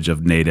 real footage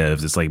of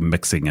natives. It's like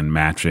mixing and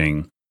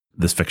matching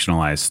this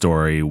fictionalized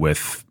story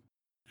with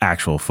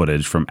actual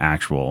footage from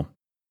actual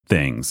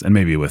things, and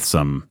maybe with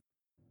some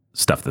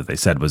stuff that they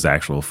said was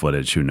actual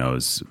footage. Who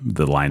knows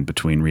the line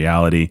between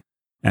reality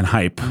and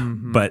hype?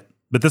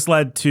 But this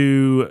led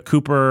to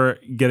Cooper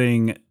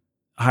getting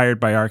hired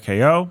by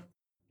RKO,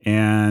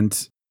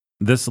 and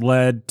this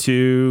led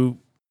to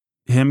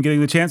him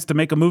getting the chance to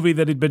make a movie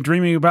that he'd been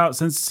dreaming about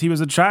since he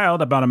was a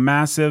child, about a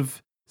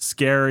massive,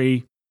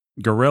 scary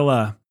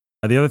gorilla.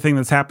 The other thing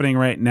that's happening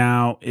right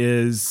now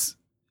is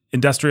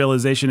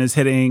industrialization is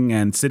hitting,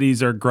 and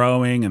cities are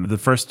growing, and the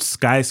first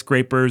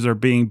skyscrapers are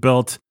being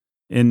built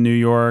in New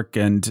York.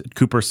 And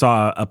Cooper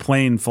saw a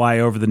plane fly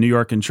over the New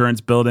York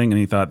Insurance Building, and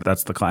he thought,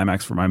 that's the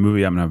climax for my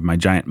movie. I'm going to have my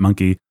giant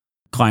monkey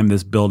climb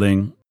this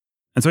building.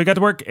 And so he got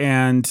to work,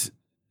 and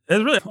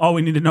it's really all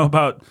we need to know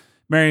about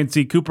Merian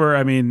C. Cooper.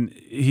 I mean,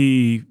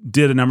 he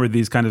did a number of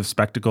these kind of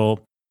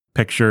spectacle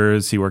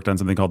pictures. He worked on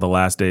something called The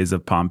Last Days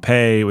of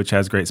Pompeii, which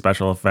has great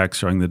special effects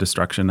showing the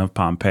destruction of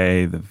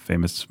Pompeii, the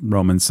famous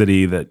Roman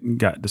city that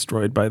got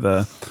destroyed by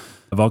the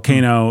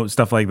volcano,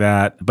 stuff like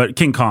that. But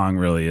King Kong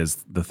really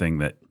is the thing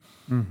that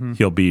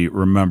he'll be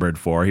remembered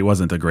for. He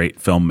wasn't a great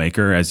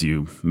filmmaker, as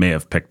you may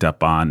have picked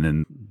up on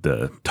in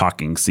the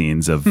talking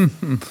scenes of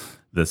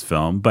this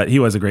film, but he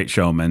was a great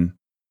showman.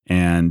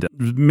 And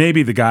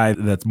maybe the guy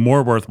that's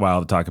more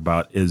worthwhile to talk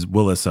about is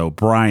Willis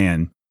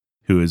O'Brien,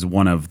 who is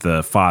one of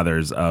the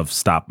fathers of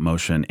stop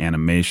motion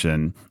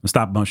animation.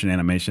 Stop motion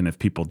animation, if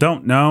people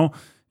don't know,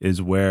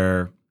 is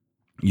where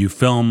you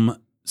film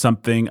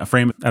something a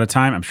frame at a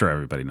time. I'm sure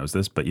everybody knows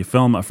this, but you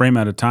film a frame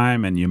at a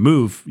time and you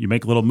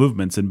make little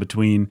movements in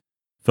between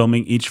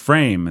filming each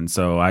frame. And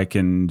so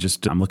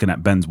I'm looking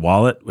at Ben's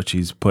wallet, which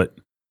he's put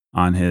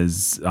on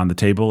the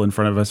table in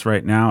front of us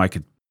right now. I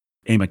could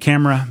aim a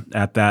camera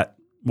at that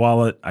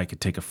wallet. I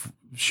could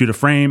shoot a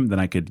frame, then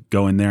I could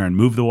go in there and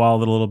move the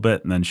wallet a little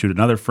bit and then shoot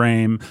another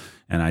frame.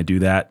 And I do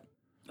that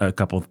a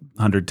couple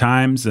hundred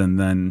times, and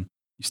then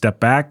you step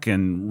back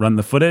and run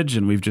the footage,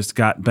 and we've just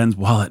got Ben's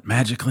wallet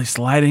magically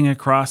sliding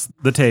across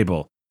the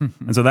table.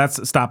 And so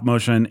that's stop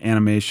motion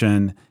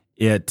animation.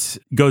 It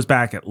goes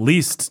back at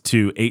least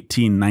to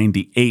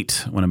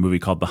 1898 when a movie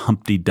called The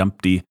Humpty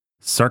Dumpty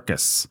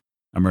Circus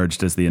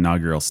emerged as the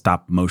inaugural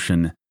stop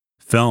motion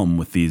film,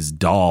 with these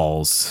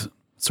dolls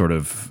sort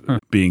of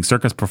being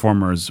circus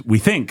performers, we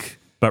think.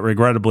 But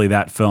regrettably,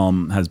 that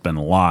film has been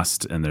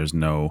lost, and there's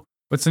no...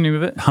 What's the name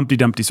of it? Humpty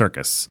Dumpty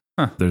Circus.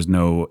 There's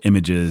no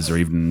images or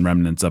even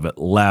remnants of it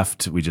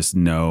left. We just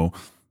know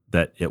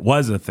that it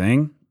was a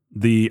thing.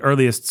 The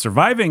earliest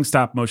surviving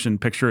stop motion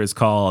picture is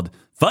called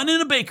Fun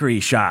in a Bakery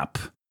Shop,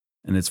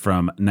 and it's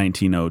from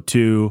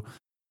 1902.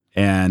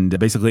 And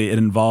basically it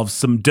involves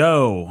some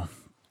dough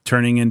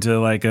turning into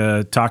like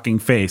a talking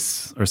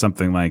face or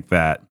something like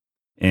that.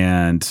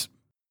 And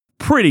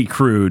pretty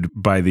crude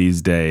by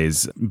these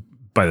days,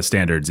 by the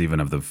standards even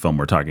of the film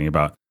we're talking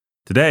about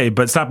today.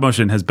 But stop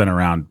motion has been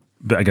around.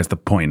 I guess the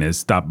point is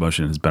stop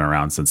motion has been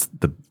around since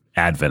the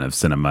advent of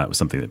cinema. It was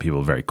something that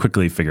people very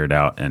quickly figured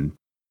out and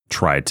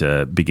tried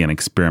to begin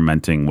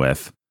experimenting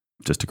with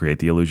just to create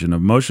the illusion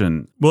of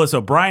motion. Willis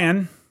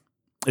O'Brien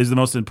is the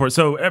most important.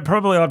 So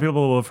probably a lot of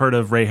people will have heard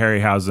of Ray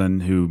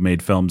Harryhausen, who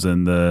made films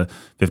in the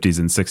 50s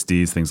and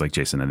 60s, things like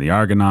Jason and the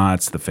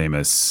Argonauts, the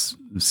famous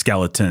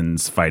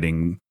skeletons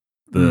fighting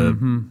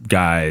the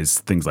guys,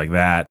 things like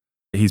that.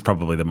 He's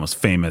probably the most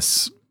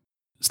famous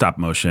stop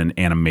motion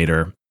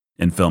animator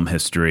in film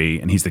history,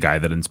 and he's the guy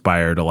that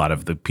inspired a lot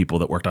of the people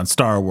that worked on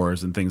Star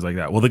Wars and things like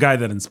that. Well, the guy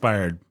that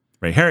inspired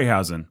Ray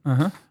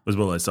Harryhausen was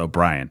Willis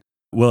O'Brien.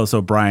 Willis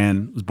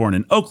O'Brien was born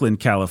in Oakland,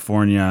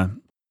 California,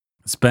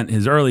 spent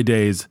his early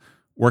days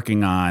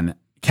working on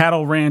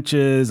cattle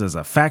ranches as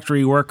a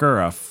factory worker,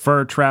 a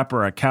fur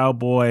trapper, a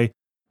cowboy,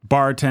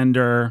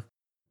 bartender.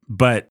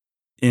 But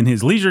in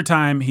his leisure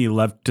time, he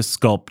loved to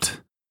sculpt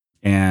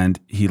and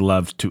he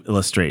loved to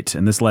illustrate.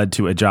 And this led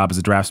to a job as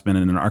a draftsman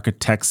in an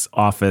architect's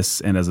office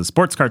and as a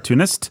sports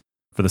cartoonist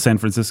for the San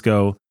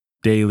Francisco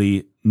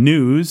Daily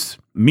News.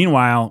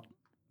 Meanwhile,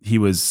 he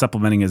was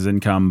supplementing his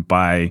income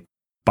by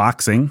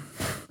boxing.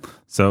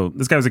 So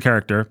this guy was a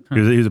character. He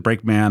was a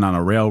brakeman on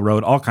a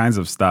railroad, all kinds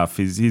of stuff.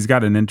 He's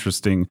got an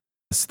interesting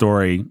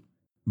story.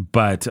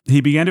 But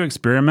he began to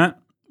experiment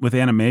with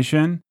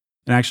animation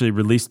and actually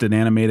released an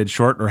animated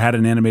short, or had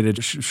an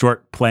animated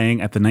short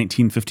playing at the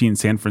 1915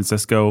 San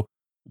Francisco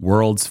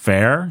World's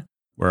Fair,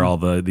 where all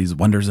these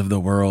wonders of the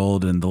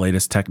world and the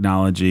latest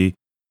technology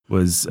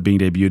was being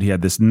debuted. He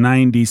had this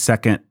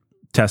 90-second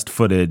test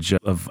footage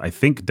of, I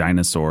think,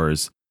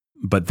 dinosaurs.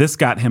 But this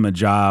got him a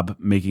job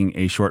making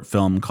a short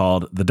film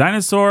called The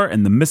Dinosaur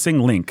and the Missing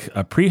Link,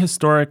 a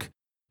prehistoric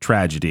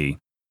tragedy,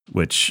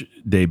 which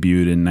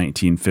debuted in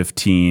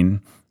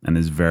 1915 and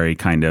is very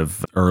kind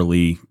of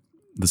early,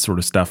 the sort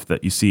of stuff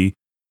that you see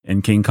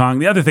in King Kong.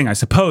 The other thing, I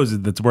suppose,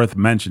 that's worth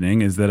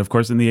mentioning is that, of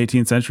course, in the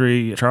 18th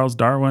century, Charles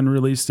Darwin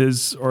released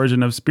his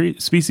Origin of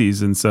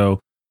Species. And so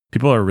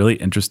people are really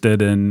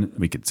interested in,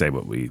 we could say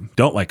what we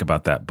don't like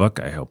about that book.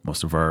 I hope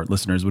most of our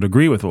listeners would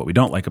agree with what we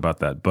don't like about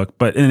that book.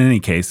 But in any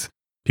case,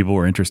 people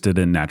were interested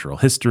in natural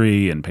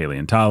history and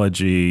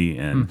paleontology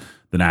and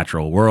the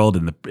natural world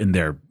and in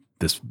their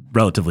this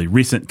relatively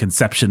recent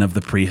conception of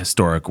the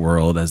prehistoric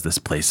world as this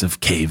place of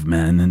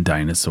cavemen and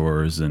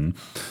dinosaurs and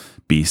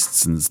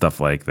beasts and stuff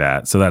like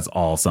that. So that's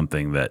all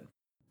something that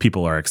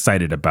people are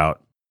excited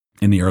about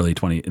in the late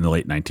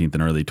 19th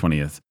and early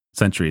 20th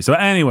century. So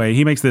anyway,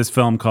 he makes this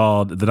film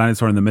called The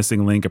Dinosaur and the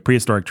Missing Link, a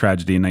prehistoric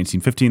tragedy in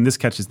 1915. This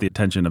catches the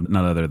attention of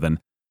none other than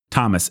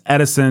Thomas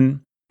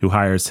Edison, who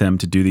hires him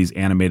to do these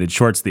animated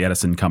shorts. The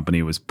Edison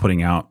Company was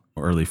putting out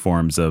early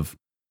forms of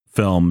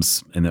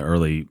films in the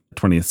early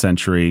 20th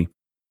century.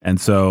 And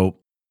so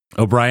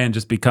O'Brien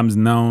just becomes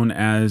known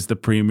as the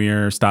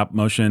premier stop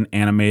motion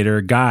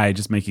animator guy,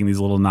 just making these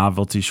little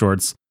novelty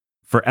shorts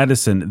for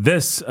Edison.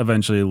 This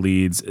eventually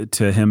leads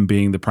to him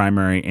being the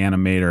primary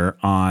animator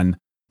on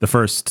the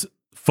first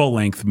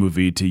full-length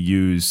movie to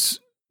use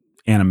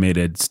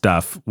animated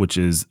stuff, which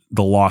is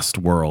The Lost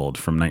World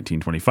from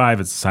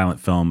 1925. It's a silent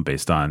film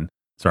based on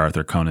Sir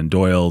Arthur Conan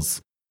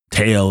Doyle's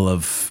tale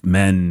of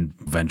men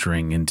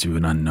venturing into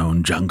an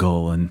unknown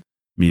jungle and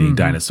meeting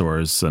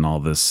dinosaurs and all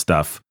this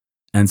stuff.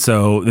 And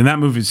so, and that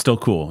movie is still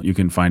cool. You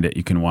can find it,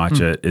 you can watch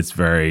it. It's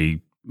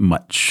very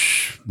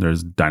much,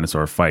 there's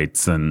dinosaur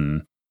fights,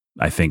 and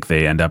I think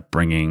they end up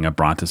bringing a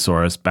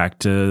brontosaurus back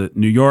to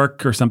New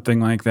York or something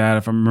like that,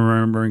 if I'm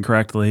remembering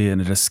correctly, and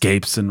it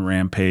escapes and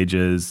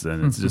rampages,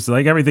 and it's just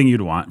like everything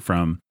you'd want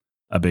from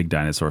a big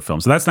dinosaur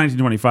film. So that's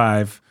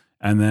 1925,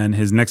 and then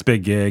his next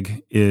big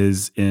gig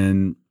is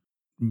in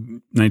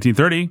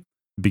 1930.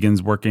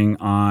 Begins working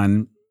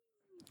on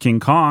King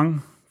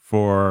Kong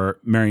for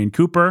Marion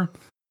Cooper.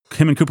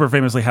 Him and Cooper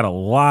famously had a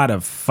lot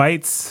of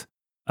fights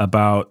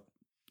about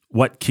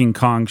what King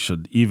Kong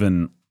should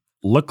even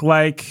look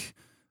like.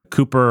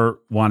 Cooper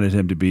wanted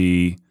him to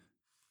be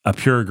a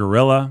pure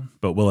gorilla,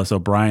 but Willis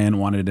O'Brien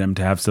wanted him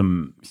to have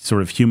some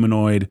sort of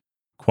humanoid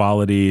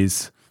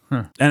qualities,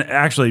 and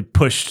actually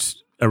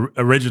pushed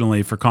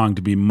originally for Kong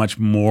to be much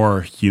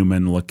more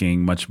human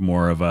looking, much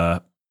more of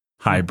a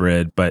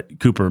hybrid, but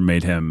Cooper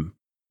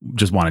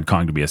just wanted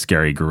Kong to be a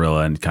scary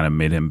gorilla and kind of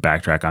made him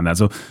backtrack on that.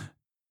 So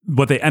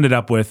what they ended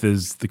up with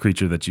is the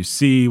creature that you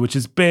see, which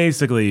is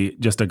basically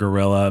just a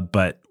gorilla,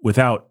 but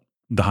without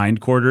the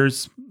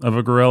hindquarters of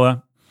a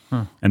gorilla.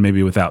 And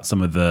maybe without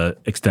some of the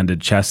extended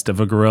chest of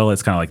a gorilla.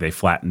 It's kind of like they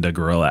flattened a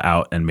gorilla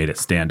out and made it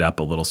stand up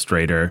a little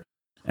straighter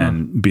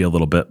and be a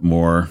little bit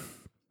more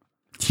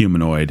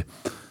humanoid,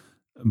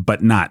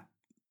 but not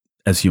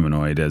as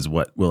humanoid as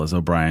what Willis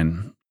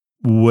O'Brien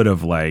would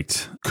have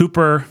liked.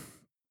 Cooper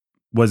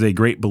was a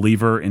great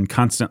believer in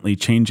constantly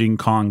changing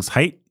Kong's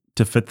height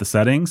to fit the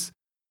settings.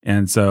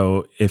 And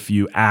so if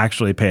you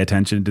actually pay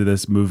attention to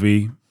this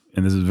movie,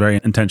 and this is very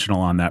intentional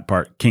on that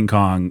part, King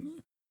Kong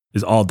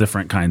is all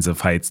different kinds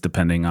of heights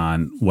depending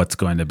on what's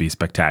going to be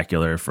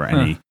spectacular for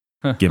any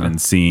given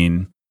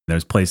scene.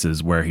 There's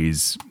places where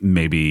he's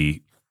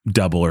maybe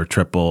double or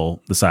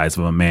triple the size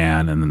of a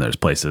man, and then there's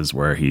places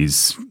where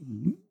he's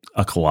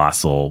a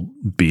colossal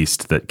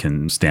beast that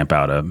can stamp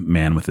out a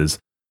man with his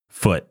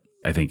foot.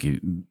 I think he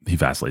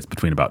vacillates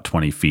between about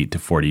 20 feet to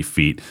 40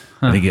 feet.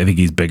 I think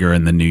he's bigger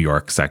in the New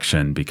York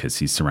section because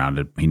he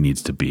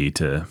needs to be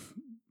to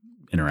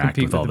interact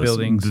Compete with all with the this.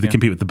 buildings, They yeah.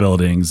 compete with the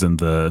buildings and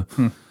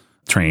the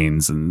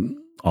trains and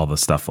all the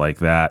stuff like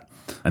that.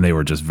 And they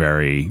were just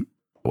very,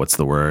 what's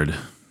the word?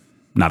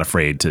 Not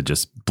afraid to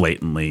just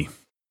blatantly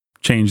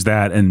change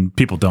that. And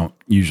people don't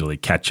usually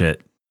catch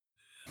it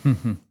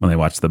when they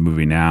watch the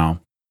movie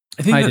now.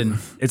 I think didn't.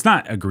 It's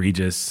not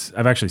egregious.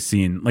 I've actually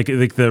seen like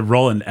the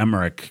Roland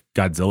Emmerich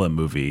Godzilla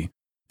movie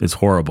is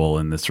horrible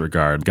in this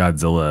regard.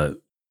 Godzilla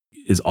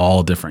is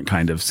all different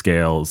kind of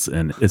scales,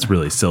 and it's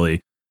really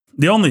silly.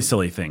 The only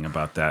silly thing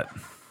about that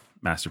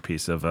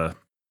masterpiece of a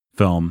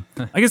film,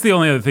 I guess the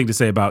only other thing to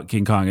say about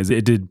King Kong is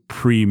it did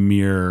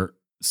premiere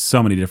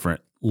so many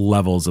different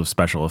levels of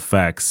special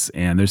effects,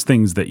 and there's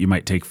things that you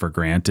might take for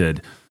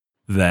granted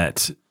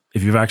that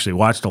if you've actually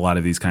watched a lot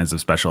of these kinds of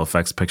special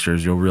effects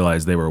pictures, you'll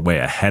realize they were way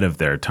ahead of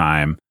their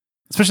time,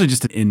 especially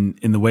just in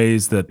the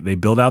ways that they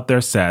build out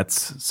their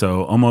sets.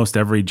 So almost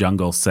every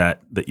jungle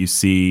set that you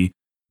see,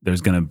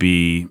 there's going to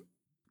be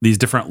these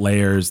different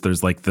layers.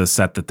 There's like the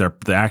set that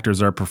the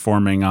actors are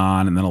performing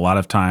on, and then a lot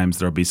of times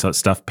there'll be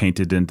stuff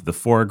painted into the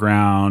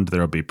foreground.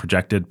 There'll be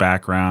projected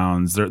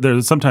backgrounds.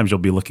 There's sometimes you'll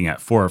be looking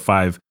at 4 or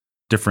 5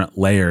 different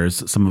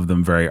layers, some of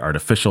them very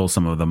artificial,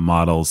 some of them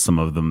models, some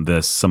of them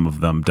this, some of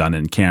them done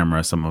in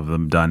camera, some of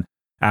them done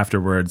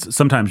afterwards.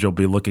 Sometimes you'll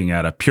be looking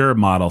at a pure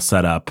model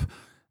setup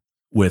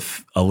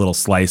with a little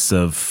slice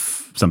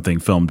of something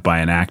filmed by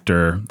an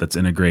actor that's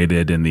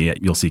integrated in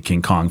you'll see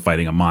King Kong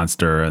fighting a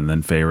monster, and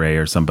then Fay Wray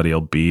or somebody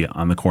will be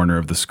on the corner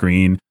of the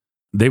screen.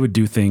 They would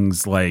do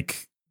things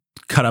like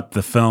cut up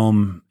the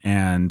film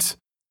and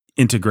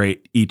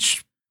integrate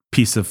each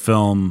piece of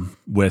film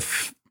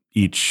with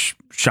each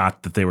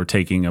shot that they were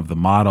taking of the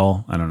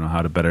model. I don't know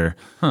how to better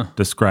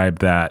describe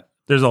that.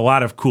 There's a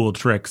lot of cool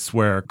tricks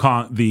where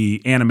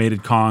the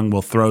animated Kong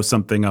will throw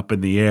something up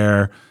in the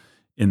air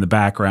in the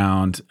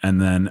background, and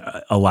then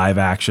a live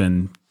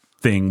action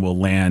thing will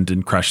land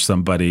and crush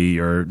somebody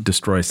or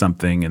destroy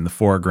something in the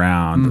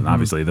foreground. And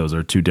obviously those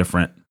are 2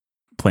 different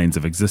planes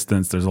of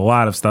existence. There's a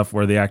lot of stuff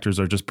where the actors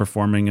are just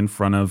performing in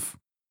front of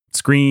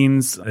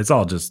screens. It's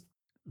all just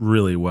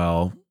really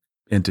well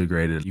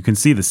integrated. You can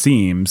see the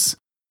seams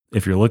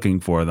if you're looking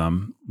for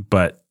them,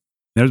 but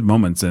there's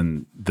moments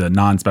in the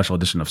non-special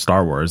edition of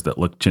Star Wars that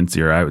look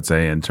chintzier, I would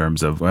say, in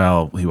terms of,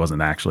 well, he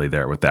wasn't actually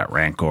there with that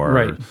Rancor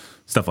or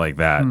stuff like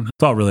that.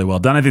 It's all really well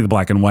done. I think the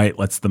black and white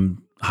lets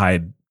them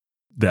hide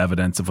the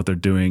evidence of what they're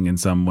doing in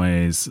some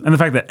ways. And the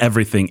fact that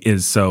everything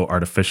is so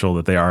artificial,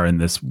 that they are in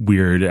this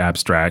weird,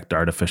 abstract,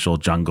 artificial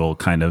jungle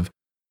kind of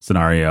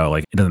scenario.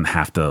 Like, it doesn't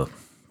have to,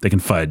 they can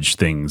fudge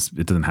things.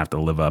 It doesn't have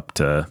to live up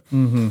to,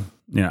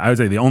 I would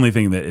say the only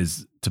thing that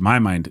is, to my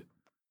mind,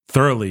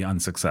 thoroughly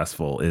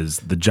unsuccessful is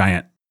the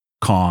giant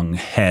Kong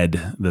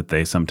head that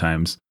they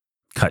sometimes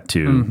cut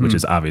to, which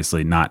is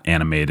obviously not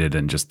animated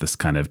and just this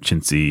kind of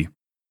chintzy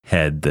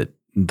head that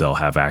they'll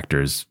have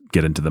actors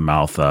get into the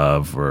mouth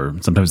of, or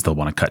sometimes they'll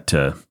want to cut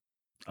to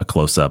a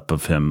close-up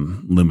of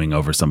him looming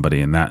over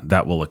somebody, and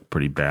that will look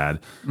pretty bad.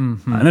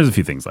 And there's a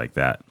few things like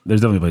that.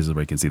 There's definitely places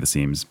where you can see the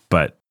seams,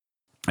 but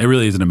it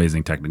really is an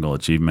amazing technical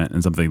achievement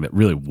and something that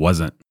really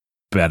wasn't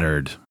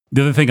bettered.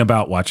 The other thing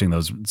about watching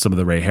some of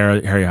the Ray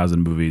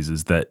Harryhausen movies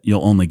is that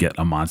you'll only get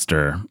a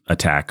monster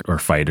attack or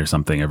fight or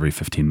something every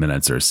 15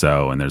 minutes or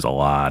so, and there's a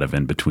lot of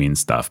in-between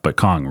stuff. But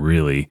Kong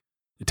really,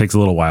 it takes a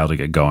little while to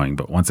get going,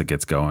 but once it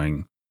gets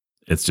going,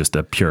 it's just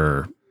a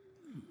pure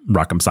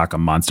Rock'em Sock'em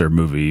monster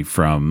movie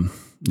from,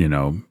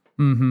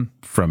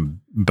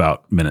 from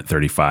about minute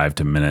 35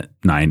 to minute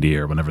 90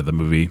 or whenever the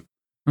movie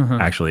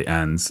actually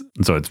ends.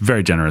 And so it's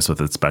very generous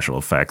with its special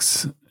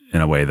effects in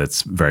a way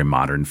that's very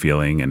modern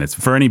feeling. And it's,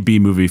 for any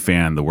B-movie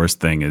fan, the worst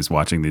thing is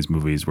watching these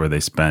movies where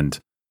they spend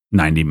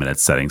 90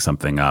 minutes setting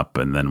something up,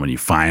 and then when you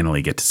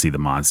finally get to see the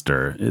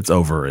monster, it's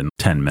over in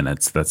 10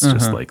 minutes. That's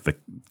just like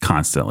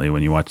constantly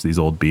when you watch these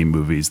old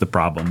B-movies, the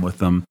problem with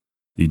them,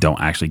 you don't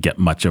actually get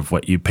much of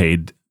what you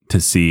paid to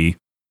see,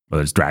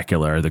 whether it's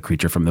Dracula or the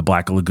creature from the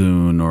Black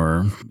Lagoon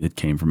or It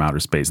Came from Outer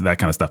Space, that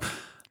kind of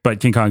stuff. But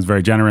King Kong's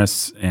very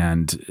generous,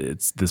 and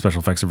the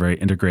special effects are very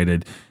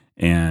integrated,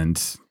 and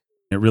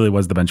it really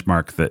was the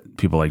benchmark that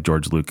people like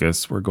George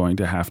Lucas were going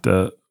to have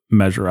to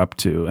measure up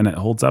to, and it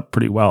holds up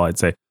pretty well, I'd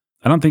say.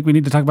 I don't think we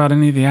need to talk about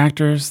any of the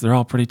actors. They're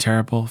all pretty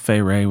terrible.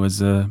 Fay Wray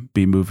was a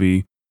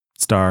B-movie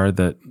star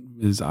that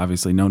is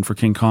obviously known for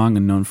King Kong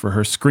and known for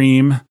her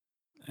scream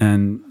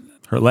and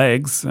her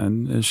legs,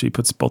 and she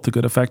puts both to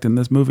good effect in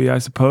this movie, I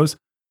suppose.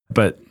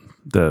 But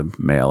the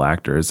male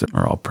actors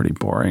are all pretty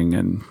boring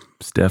and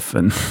stiff.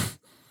 And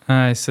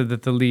I said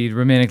that the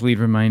romantic lead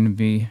reminded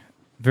me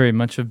very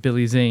much of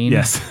Billy Zane.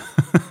 Yes.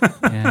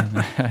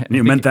 And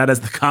you meant that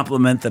as the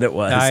compliment that it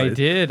was. I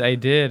did. I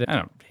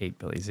don't hate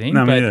Billy Zane.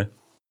 No, me either.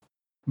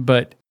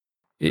 But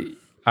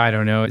I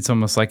don't know. It's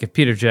almost like if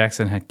Peter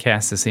Jackson had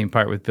cast the same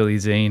part with Billy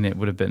Zane, it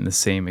would have been the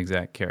same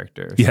exact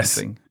character or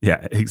something.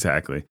 Yeah,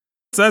 exactly.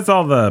 So that's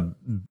all the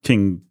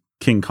King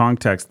Kong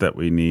text that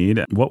we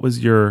need. What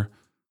was your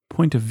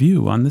point of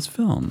view on this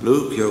film?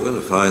 Luke, you're going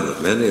to find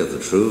that many of the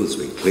truths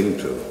we cling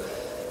to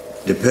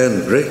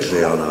depend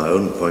greatly on our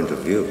own point of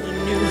view.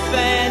 A new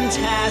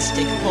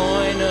fantastic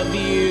point of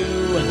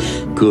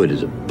view. good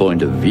as a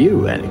point of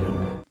view,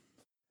 Anakin.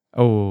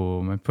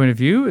 Oh, my point of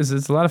view is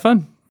it's a lot of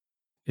fun.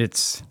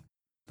 It's,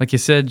 like you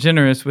said,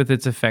 generous with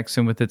its effects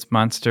and with its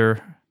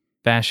monster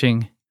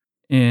bashing.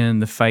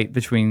 And the fight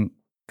between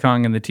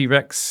Kong and the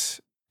T-Rex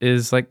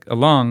is like a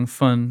long,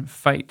 fun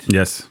fight.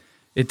 Yes.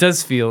 It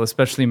does feel,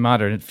 especially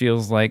modern, it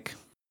feels like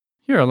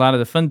here are a lot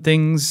of the fun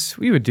things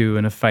we would do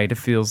in a fight. It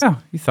feels, oh,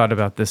 you thought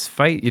about this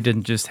fight. You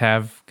didn't just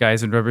have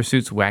guys in rubber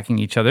suits whacking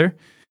each other.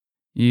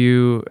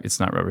 It's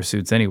not rubber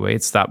suits anyway,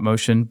 it's stop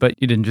motion,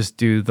 but you didn't just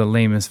do the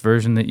lamest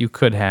version that you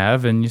could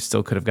have, and you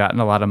still could have gotten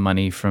a lot of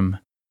money from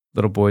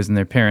little boys and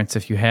their parents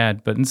if you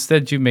had. But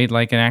instead, you made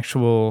like an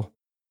actual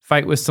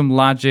fight with some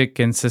logic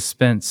and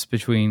suspense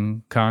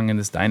between Kong and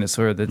this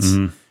dinosaur that's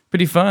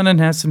pretty fun and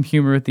has some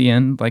humor at the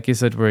end, like you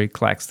said, where he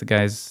clacks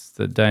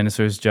the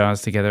dinosaur's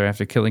jaws together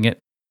after killing it.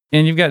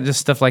 And you've got just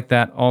stuff like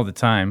that all the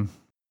time.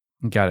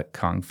 You got it,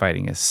 Kong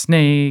fighting a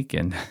snake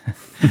and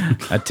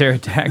a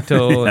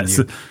pterodactyl, Yes.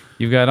 and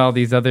you've got all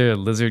these other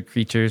lizard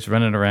creatures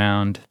running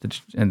around,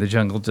 and the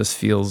jungle just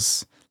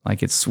feels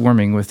like it's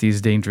swarming with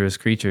these dangerous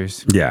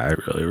creatures. Yeah, I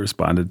really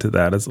responded to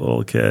that as a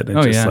little kid.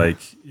 And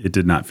it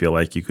did not feel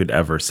like you could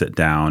ever sit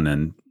down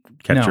and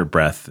catch your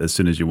breath. As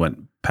soon as you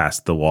went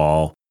past the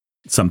wall,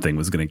 something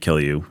was going to kill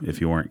you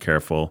if you weren't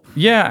careful.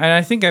 Yeah, and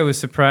I think I was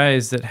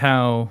surprised at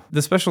how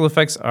the special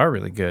effects are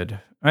really good.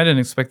 I didn't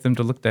expect them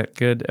to look that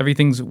good.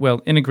 Everything's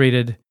well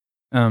integrated.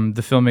 The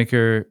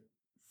filmmaker,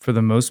 for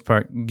the most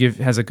part,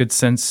 has a good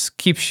sense,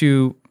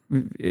 he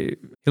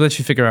lets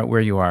you figure out where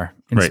you are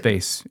in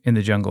space, in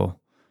the jungle,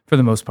 for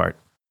the most part.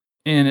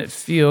 And it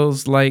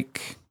feels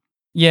like,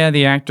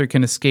 the actor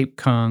can escape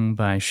Kong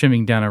by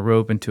shimming down a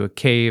rope into a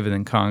cave, and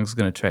then Kong's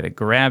going to try to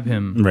grab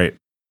him. Right.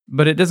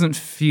 But it doesn't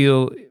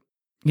feel...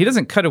 He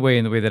doesn't cut away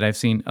in the way that I've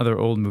seen other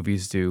old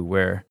movies do,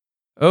 where,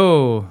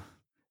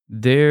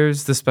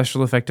 there's the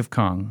special effect of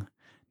Kong.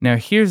 Now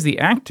here's the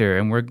actor,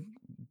 and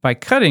by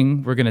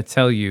cutting, we're going to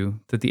tell you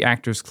that the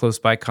actor's close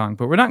by Kong,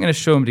 but we're not going to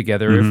show them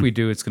together. If we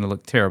do, it's going to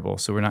look terrible.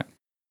 So we're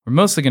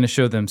mostly going to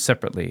show them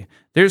separately.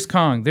 There's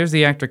Kong. There's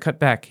the actor cut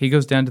back. He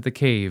goes down to the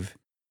cave.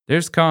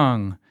 There's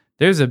Kong.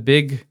 There's a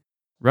big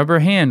rubber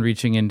hand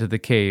reaching into the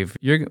cave.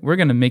 We're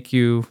going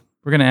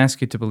to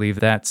ask you to believe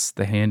that's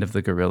the hand of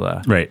the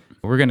gorilla. Right.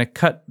 We're going to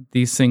cut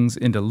these things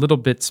into little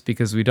bits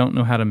because we don't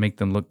know how to make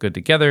them look good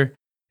together.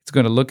 It's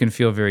going to look and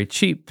feel very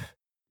cheap.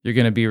 You're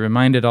going to be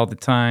reminded all the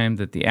time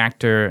that the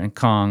actor and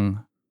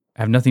Kong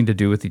have nothing to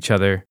do with each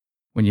other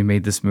when you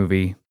made this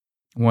movie.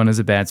 One is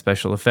a bad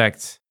special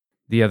effect.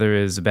 The other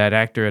is a bad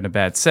actor and a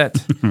bad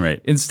set.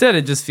 Right. Instead,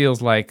 it just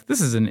feels like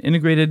this is an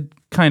integrated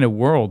kind of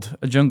world,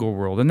 a jungle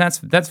world. And that's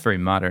very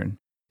modern.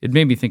 It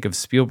made me think of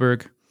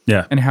Spielberg.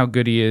 Yeah. And how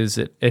good he is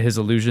at his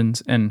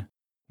illusions, and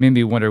made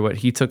me wonder what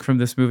he took from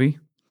this movie.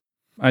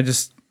 I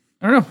don't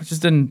know. I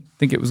just didn't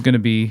think it was going to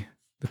be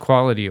the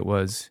quality it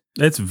was.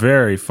 It's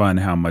very fun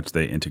how much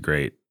they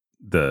integrate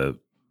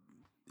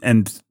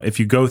and if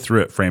you go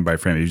through it frame by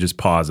frame, you just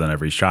pause on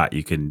every shot,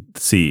 you can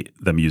see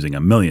them using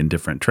a million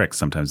different tricks.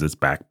 Sometimes it's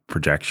back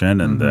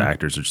projection and the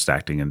actors are just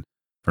acting in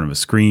front of a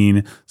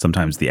screen.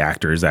 Sometimes the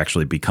actors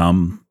actually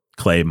become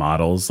clay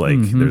models.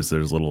 Like there's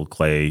little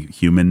clay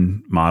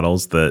human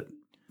models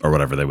or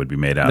whatever they would be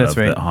made out of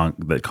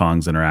that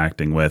Kong's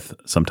interacting with.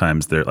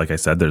 Sometimes like I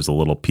said, there's a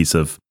little piece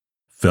of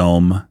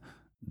film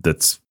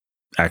that's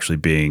actually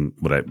being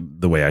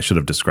the way I should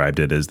have described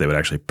it is they would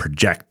actually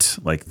project,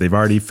 like they've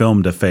already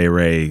filmed a Fay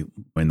Wray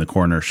in the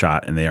corner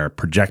shot and they are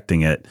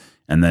projecting it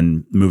and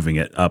then moving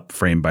it up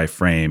frame by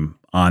frame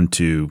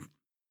onto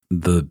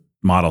the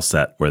model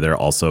set where they're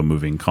also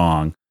moving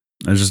Kong.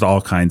 There's just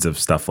all kinds of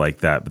stuff like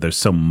that, but there's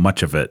so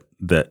much of it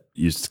that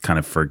you just kind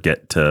of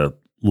forget to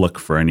look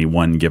for any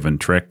one given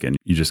trick, and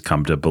you just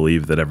come to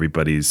believe that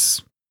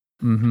everybody's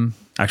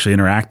actually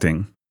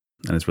interacting,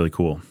 and it's really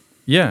cool.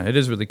 Yeah, it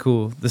is really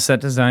cool. The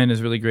set design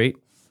is really great.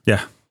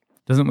 Yeah.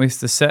 Doesn't waste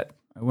the set,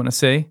 I want to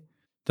say.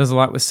 Does a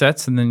lot with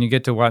sets, and then you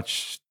get to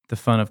watch the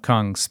fun of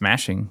Kong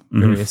smashing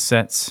various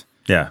sets.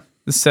 Yeah.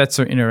 The sets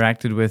are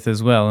interacted with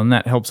as well, and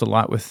that helps a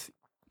lot with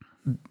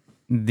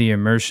the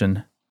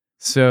immersion.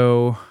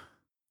 So,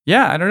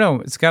 yeah, I don't know.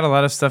 It's got a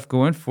lot of stuff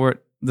going for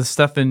it. The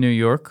stuff in New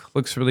York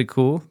looks really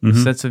cool. The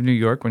sets of New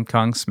York when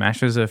Kong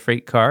smashes a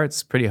freight car,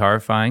 it's pretty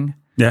horrifying.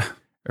 Yeah.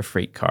 A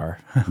freight car.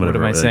 Whatever, what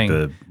am I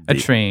saying? A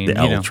train. The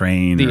L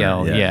train. The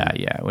L,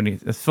 yeah. When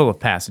it's full of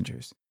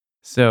passengers.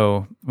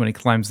 So when he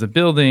climbs the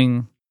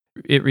building,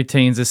 it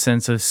retains a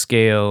sense of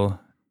scale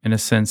and a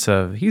sense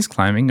of he's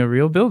climbing a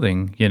real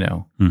building, You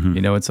know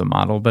it's a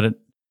model, but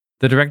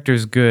the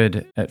director's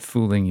good at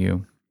fooling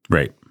you.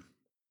 Right.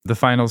 The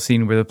final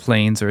scene where the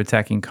planes are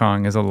attacking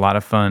Kong is a lot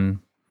of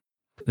fun.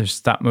 There's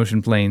stop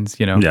motion planes,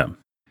 Yeah.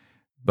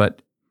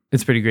 But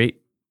it's pretty great.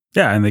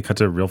 Yeah, and they cut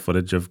to real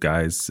footage of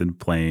guys in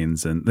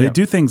planes, and they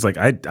do things like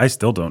I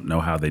still don't know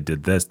how they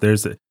did this.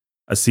 There's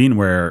a scene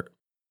where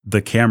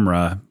the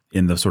camera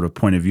in the sort of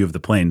point of view of the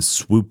plane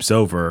swoops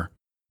over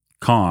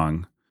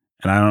Kong,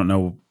 and I don't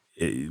know.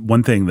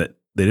 One thing that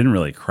they didn't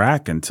really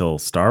crack until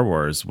Star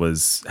Wars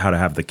was how to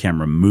have the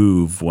camera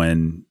move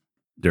when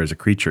there's a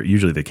creature,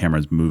 usually the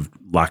camera's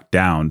locked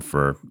down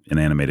for an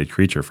animated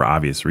creature for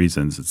obvious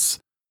reasons. It's,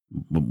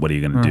 what are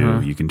you going to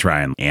do? You can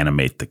try and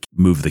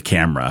move the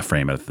camera,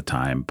 frame it at the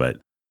time, but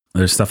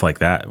there's stuff like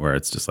that where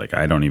it's just like,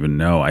 I don't even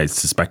know. I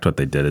suspect what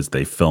they did is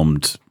they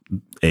filmed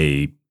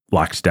a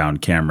locked down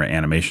camera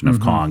animation of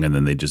Kong, and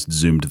then they just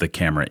zoomed the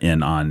camera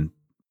in on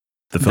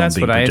the film That's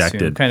being what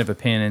projected. I assume, kind of a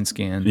pan and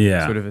scan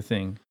sort of a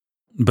thing.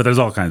 But there's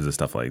all kinds of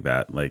stuff like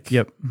that. Like,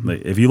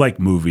 like if you like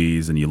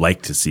movies and you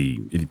like to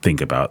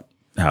think about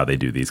how they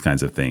do these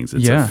kinds of things,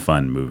 it's a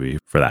fun movie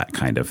for that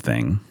kind of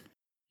thing.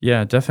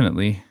 Yeah,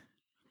 definitely.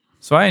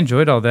 So I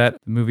enjoyed all that.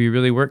 The movie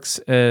really works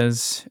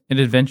as an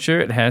adventure.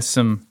 It has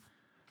some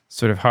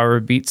sort of horror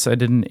beats I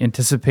didn't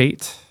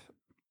anticipate.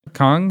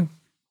 Kong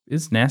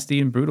is nasty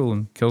and brutal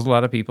and kills a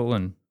lot of people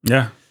and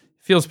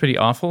feels pretty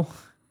awful.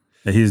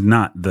 He's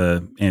not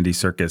the Andy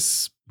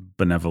Serkis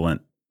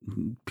benevolent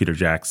Peter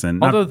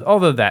Jackson.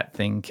 Although that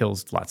thing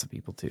kills lots of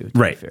people too, to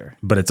be fair.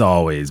 But it's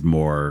always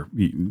more,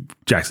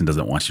 Jackson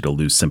doesn't want you to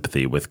lose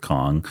sympathy with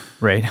Kong.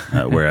 Right.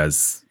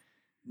 Whereas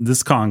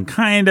this Kong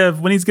kind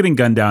of, when he's getting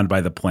gunned down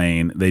by the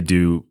plane, they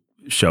do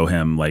show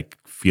him like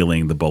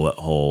feeling the bullet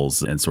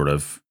holes and sort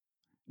of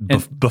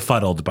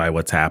befuddled by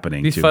what's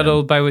happening to him.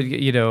 Befuddled by what,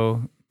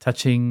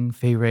 touching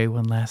Fay Wray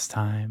one last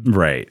time.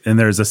 Right. And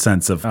there's a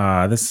sense of,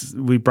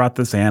 we brought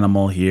this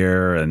animal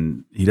here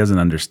and he doesn't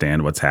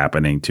understand what's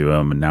happening to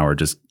him. And now we're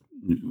just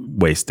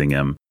wasting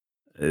him.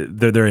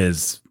 There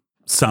is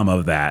some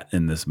of that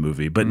in this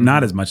movie, but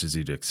not as much as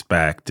you'd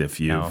expect. If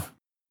you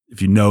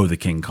know the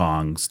King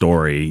Kong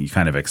story, you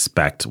kind of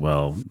expect,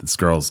 well, this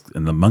girl's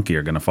and the monkey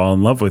are going to fall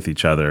in love with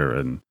each other.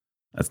 And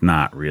that's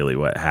not really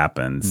what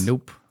happens.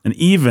 Nope. And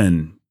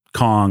even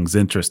Kong's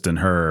interest in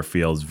her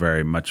feels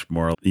very much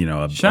more,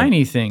 a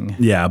shiny thing.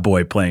 Yeah, a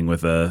boy playing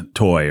with a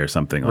toy or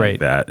something like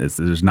that.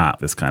 There's not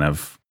this kind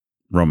of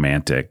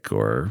romantic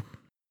or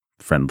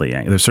friendly.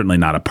 There's certainly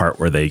not a part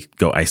where they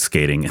go ice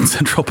skating in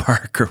Central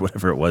Park or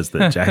whatever it was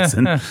that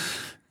Jackson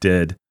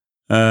did.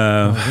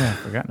 I've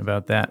forgotten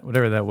about that.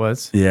 Whatever that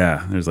was.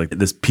 Yeah, there's like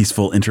this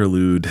peaceful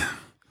interlude.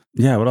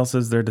 Yeah, what else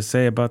is there to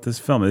say about this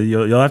film?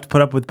 You'll have to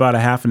put up with about a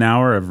half an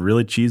hour of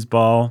really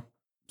cheeseball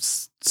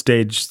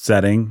stage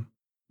setting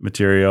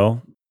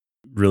material,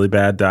 really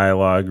bad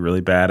dialogue,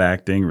 really bad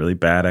acting, really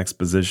bad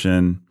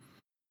exposition.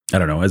 I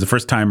don't know. As a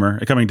first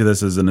timer, coming to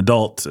this as an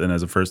adult and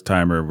as a first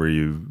timer, were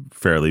you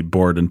fairly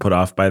bored and put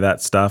off by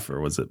that stuff, or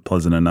was it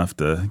pleasant enough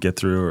to get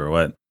through, or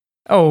what?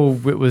 Oh,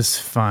 it was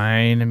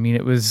fine. I mean,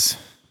 it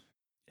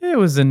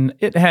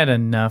had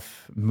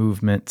enough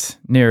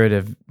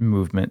narrative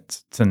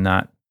movement to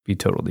not be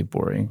totally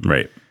boring.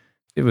 Right.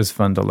 It was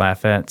fun to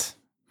laugh at.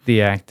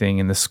 The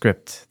acting and the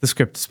script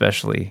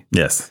especially.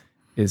 Yes.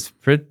 Is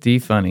pretty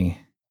funny.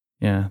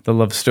 Yeah, the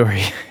love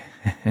story.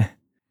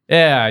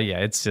 yeah,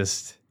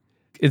 it's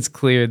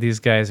clear these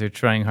guys are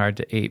trying hard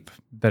to ape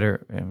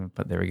better,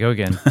 but there we go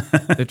again.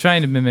 They're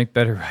trying to mimic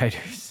better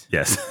writers.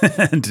 Yes,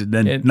 and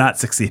then not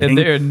succeeding. And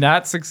they're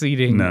not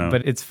succeeding, No.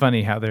 But it's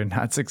funny how they're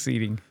not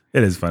succeeding.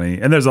 It is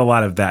funny. And there's a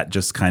lot of that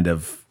just kind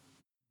of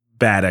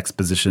bad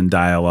exposition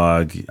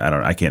dialogue.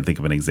 I can't think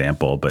of an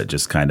example, but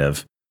just kind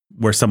of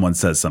where someone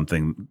says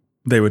something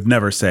they would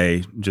never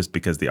say just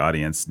because the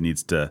audience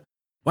needs to,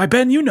 why,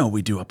 Ben,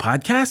 we do a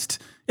podcast.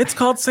 It's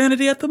called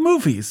Sanity at the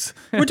Movies.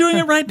 We're doing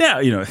it right now.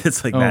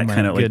 It's like that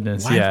kind of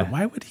goodness, like,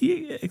 why would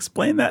he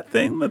explain that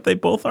thing that they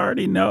both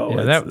already know?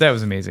 Yeah, that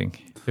was amazing.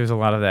 There's a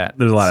lot of that.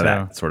 There's a lot of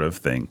that sort of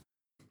thing.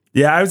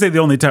 Yeah, I would say the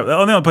only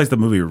place the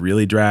movie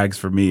really drags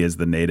for me is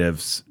the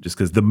natives, just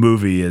because the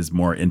movie is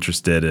more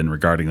interested in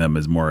regarding them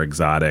as more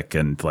exotic,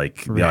 and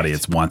like the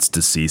audience wants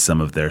to see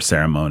some of their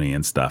ceremony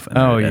and stuff.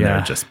 And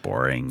they're just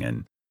boring.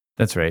 And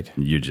that's right.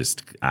 You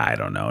just, I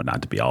don't know,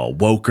 not to be all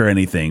woke or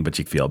anything, but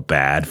you feel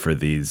bad for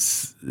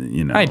these,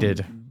 I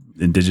did.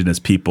 Indigenous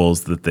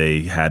peoples that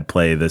they had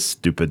play this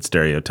stupid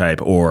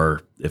stereotype,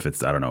 or if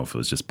it's, I don't know if it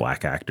was just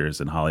black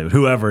actors in Hollywood,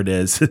 whoever it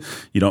is,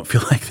 you don't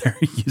feel like they're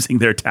using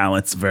their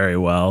talents very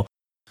well.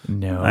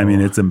 No. I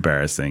mean, it's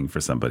embarrassing for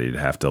somebody to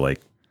have to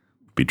like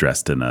be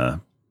dressed in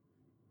a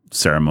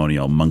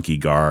ceremonial monkey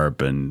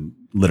garb and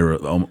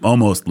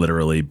almost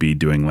literally be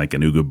doing like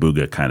an Ooga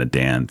Booga kind of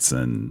dance.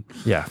 And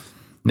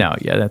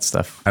that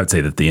stuff. I would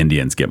say that the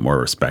Indians get more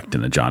respect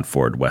in a John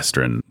Ford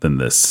Western than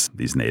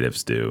these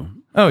natives do.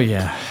 Oh,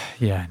 yeah.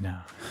 Yeah, no.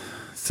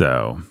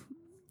 So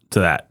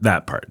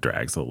that part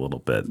drags a little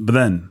bit. But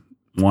then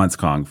once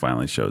Kong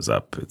finally shows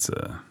up, it's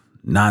a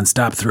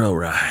nonstop thrill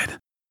ride.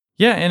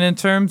 Yeah, and in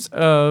terms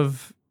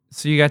of,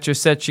 so you got your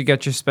sets, you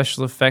got your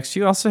special effects,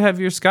 you also have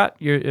your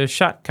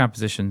shot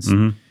compositions.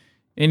 Mm-hmm.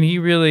 And he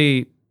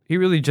really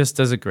just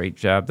does a great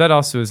job. That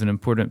also is an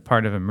important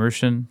part of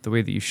immersion, the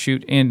way that you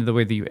shoot and the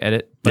way that you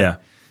edit.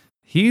 But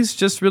he's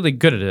just really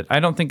good at it. I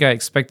don't think I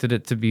expected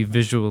it to be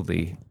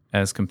visually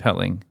as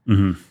compelling.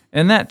 Mm-hmm.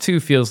 And that too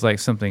feels like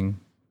something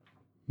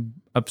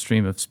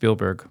upstream of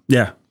Spielberg.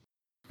 Yeah.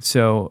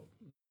 So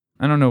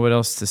I don't know what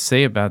else to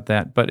say about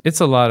that, but it's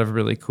a lot of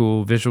really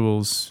cool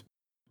visuals.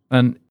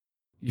 And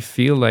you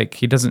feel like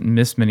he doesn't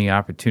miss many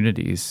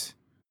opportunities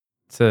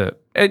to,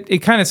 it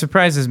kind of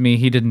surprises me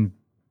he didn't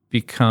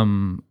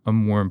become a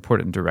more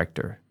important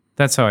director.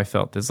 That's how I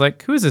felt. It's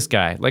like, who is this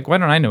guy? Like, why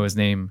don't I know his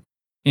name?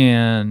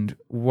 And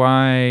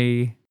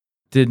why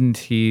didn't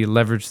he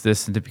leverage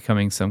this into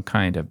becoming some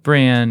kind of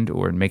brand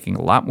or making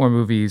a lot more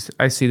movies?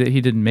 I see that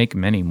he didn't make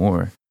many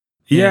more.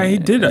 Yeah, he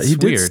did. It's He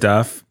did weird.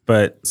 stuff.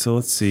 But so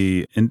let's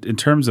see. In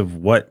terms of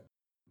what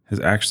has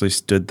actually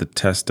stood the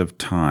test of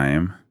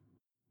time.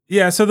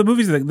 Yeah, so the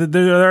movies,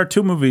 there are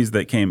 2 movies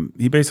that came.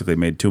 He basically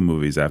made 2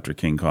 movies after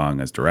King Kong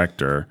as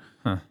director.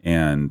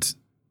 And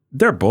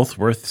they're both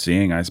worth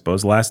seeing, I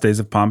suppose. Last Days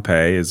of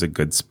Pompeii is a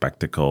good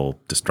spectacle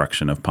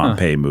destruction of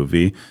Pompeii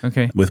movie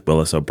with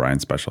Willis O'Brien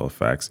special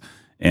effects.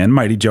 And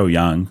Mighty Joe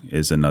Young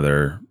is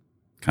another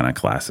kind of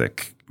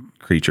classic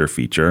creature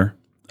feature,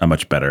 a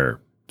much better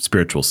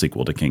spiritual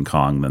sequel to King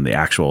Kong than the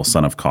actual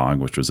Son of Kong,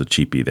 which was a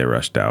cheapie they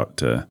rushed out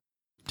to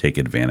take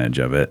advantage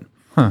of it.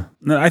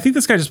 No, I think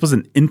this guy just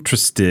wasn't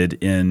interested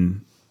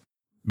in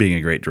being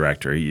a great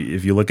director.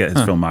 If you look at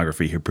his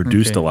filmography, he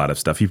produced a lot of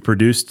stuff. He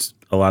produced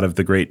a lot of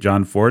the great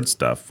John Ford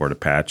stuff, Fort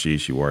Apache,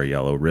 She Wore a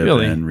Yellow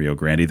Ribbon, Rio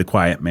Grande, The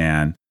Quiet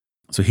Man.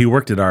 So he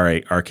worked at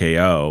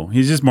RKO.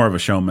 He's just more of a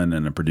showman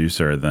and a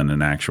producer than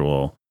an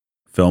actual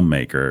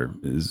filmmaker.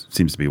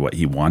 Seems to be what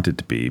he wanted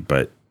to be,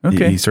 but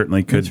he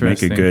certainly could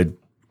make a good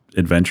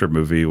adventure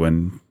movie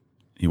when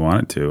he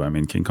wanted to. I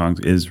mean, King Kong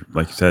is,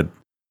 like you said,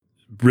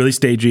 really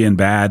stagey and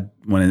bad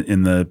when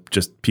in the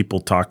just people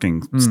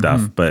talking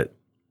stuff, but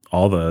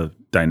all the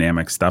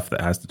dynamic stuff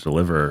that has to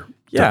deliver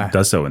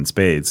does so in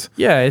spades.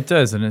 Yeah, it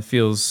does, and it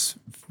feels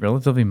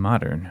relatively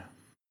modern.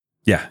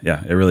 Yeah,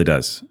 it really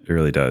does. It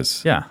really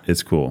does. Yeah.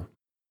 It's cool.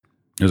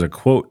 There's a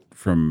quote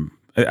from,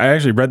 I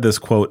actually read this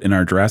quote in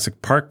our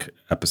Jurassic Park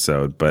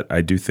episode, but I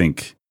do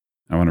think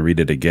I want to read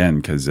it again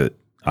because it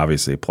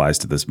obviously applies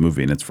to this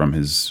movie, and it's from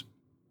his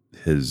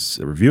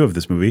review of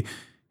this movie.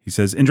 He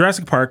says, in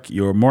Jurassic Park,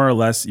 you were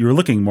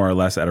looking more or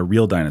less at a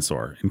real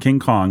dinosaur. In King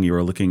Kong, you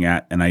were looking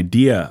at an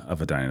idea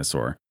of a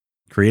dinosaur,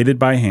 created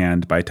by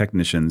hand by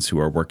technicians who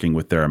are working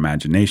with their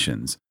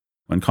imaginations.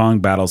 When Kong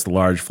battles the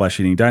large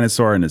flesh-eating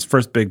dinosaur in his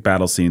first big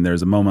battle scene,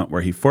 there's a moment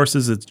where he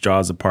forces its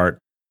jaws apart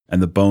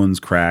and the bones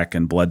crack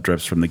and blood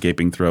drips from the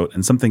gaping throat,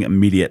 and something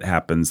immediate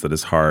happens that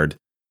is hard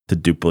to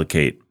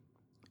duplicate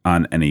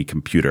on any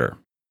computer,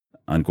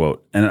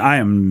 unquote. And I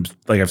am,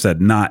 like I've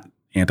said, not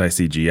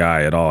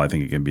anti-CGI at all. I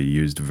think it can be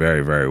used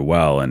very, very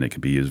well, and it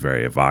can be used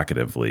very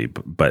evocatively.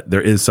 But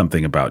there is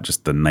something about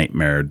just the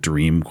nightmare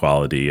dream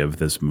quality of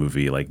this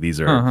movie. Like these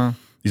are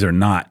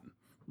not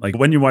like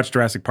when you watch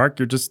Jurassic Park,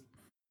 you're just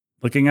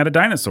looking at a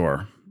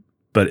dinosaur.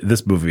 But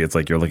this movie, it's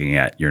like you're looking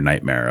at your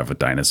nightmare of a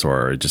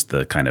dinosaur, or just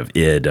the kind of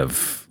id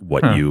of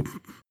what you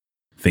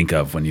think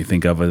of when you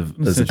think of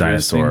as a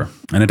dinosaur.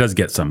 And it does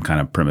get some kind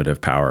of primitive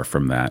power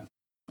from that.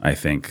 I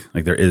think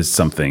like there is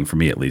something, for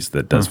me at least,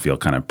 that does feel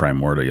kind of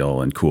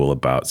primordial and cool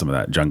about some of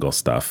that jungle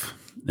stuff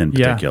in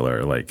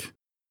particular, like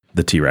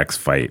the T-Rex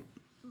fight,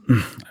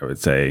 I would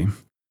say,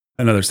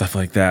 and other stuff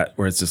like that,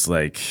 where it's just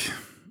like,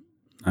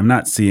 I'm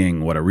not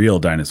seeing what a real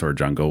dinosaur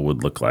jungle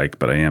would look like,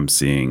 but I am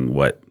seeing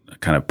what a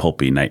kind of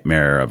pulpy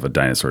nightmare of a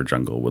dinosaur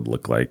jungle would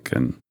look like.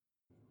 And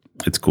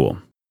it's cool.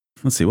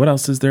 Let's see, what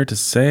else is there to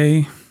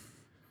say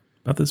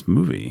about this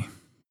movie?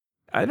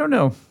 I don't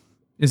know.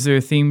 Is there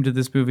a theme to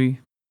this movie?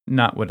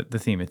 Not what the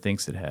theme it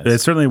thinks it has. It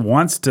certainly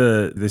wants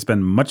to. They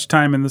spend much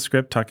time in the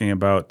script talking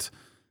about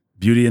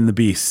Beauty and the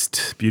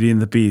Beast,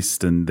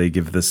 and they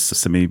give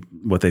this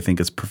what they think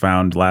is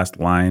profound last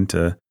line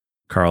to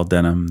Carl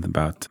Denham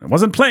about, it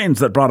wasn't planes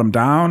that brought him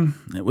down,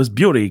 it was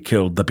beauty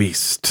killed the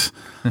beast.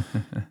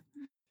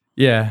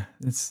 Yeah,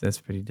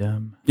 that's pretty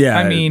dumb. Yeah,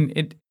 I mean,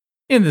 it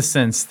in the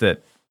sense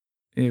that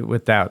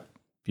without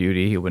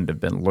beauty, he wouldn't have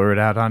been lured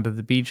out onto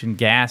the beach and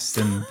gassed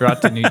and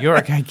brought to New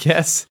York, I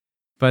guess.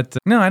 But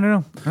no, I don't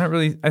know. I don't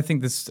really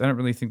think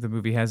the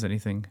movie has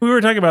anything. We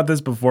were talking about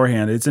this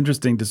beforehand. It's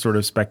interesting to sort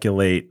of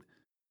speculate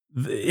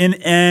in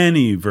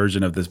any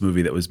version of this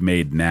movie that was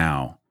made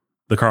now.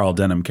 The Carl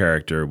Denham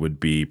character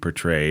would be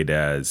portrayed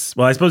as,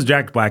 well, I suppose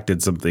Jack Black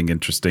did something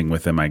interesting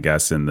with him, I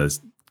guess, in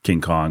this King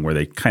Kong, where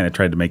they kind of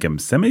tried to make him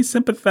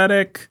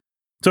semi-sympathetic.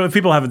 So if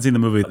people haven't seen the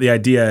movie, the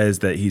idea is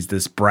that he's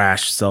this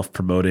brash,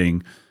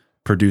 self-promoting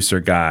producer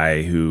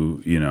guy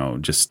who,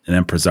 just an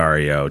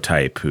impresario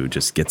type who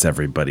just gets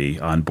everybody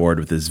on board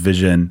with his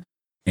vision.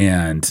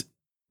 And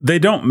they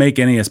don't make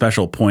any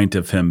special point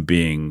of him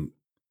being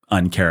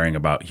uncaring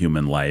about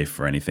human life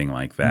or anything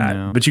like that.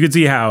 No. But you could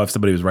see how if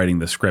somebody was writing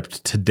the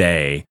script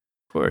today,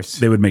 of course,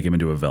 they would make him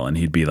into a villain.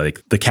 He'd be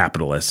like the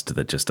capitalist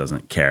that just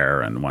doesn't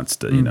care and wants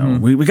to,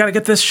 we got to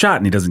get this shot.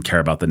 And he doesn't care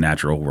about the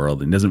natural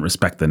world and doesn't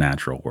respect the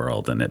natural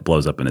world. And it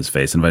blows up in his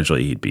face. And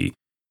eventually he'd be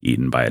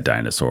eaten by a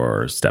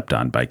dinosaur or stepped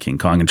on by King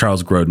Kong. And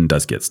Charles Grodin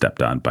does get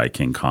stepped on by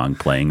King Kong,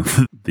 playing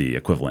the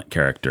equivalent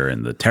character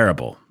in the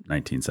terrible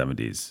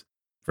 1970s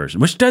version,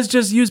 which does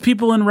just use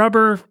people in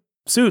rubber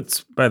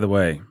suits, by the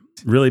way.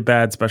 Really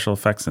bad special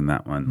effects in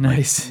that one.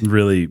 Nice. Like,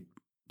 really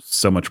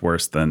so much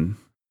worse than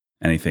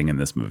anything in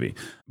this movie.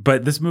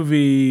 But this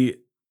movie,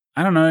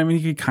 I don't know. I mean,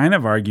 you could kind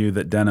of argue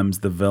that Denham's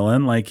the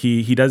villain. Like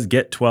he does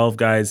get 12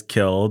 guys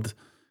killed,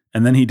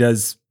 and then he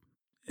does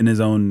in his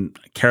own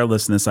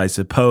carelessness, I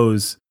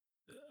suppose,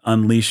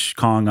 unleash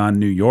Kong on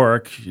New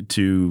York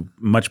to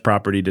much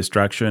property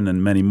destruction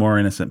and many more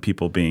innocent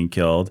people being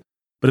killed.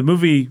 But the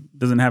movie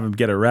doesn't have him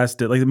get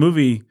arrested. Like the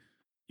movie,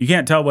 you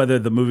can't tell whether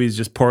the movie is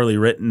just poorly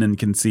written and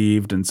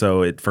conceived, and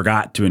so it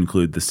forgot to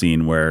include the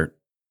scene where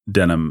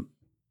Denham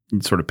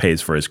sort of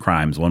pays for his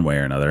crimes one way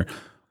or another,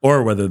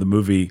 or whether the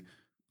movie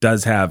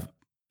does have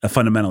a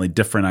fundamentally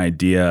different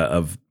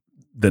idea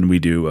than we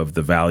do of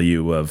the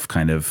value of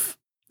kind of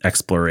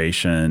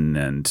exploration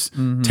and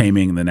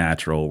taming the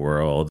natural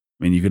world.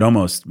 I mean, you could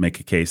almost make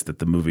a case that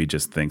the movie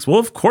just thinks, well,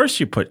 of course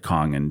you put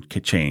Kong in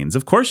chains.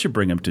 Of course you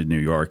bring him to New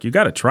York. You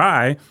got to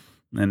try.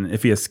 And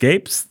if he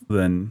escapes,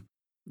 then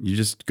you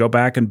just go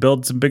back and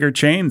build some bigger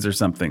chains or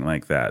something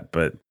like that.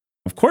 But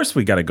of course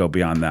we got to go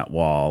beyond that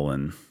wall.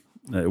 And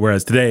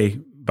whereas today,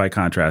 by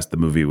contrast, the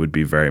movie would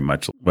be very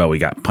much, well, we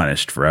got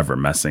punished forever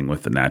messing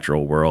with the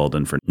natural world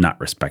and for not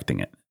respecting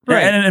it.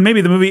 Right. And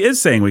maybe the movie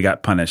is saying we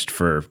got punished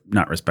for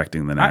not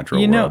respecting the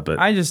natural world. But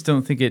I just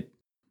don't think it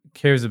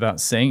cares about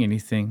saying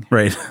anything.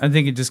 Right. I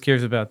think it just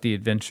cares about the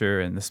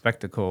adventure and the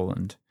spectacle.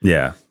 And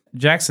yeah,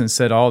 Jackson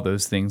said all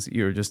those things that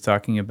you were just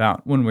talking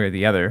about, one way or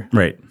the other.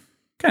 Right.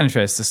 Kind of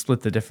tries to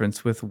split the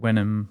difference with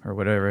Wenham or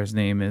whatever his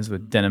name is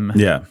with Denham.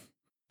 Yeah.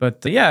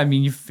 But yeah, I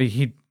mean, you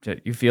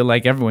feel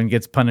like everyone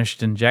gets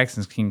punished in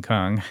Jackson's King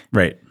Kong.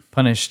 Right.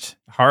 Punished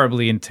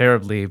horribly and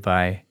terribly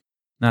by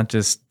not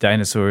just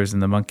dinosaurs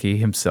and the monkey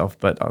himself,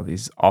 but all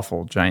these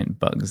awful giant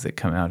bugs that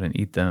come out and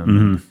eat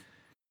them.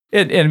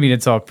 Mm-hmm. I mean,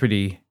 it's all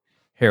pretty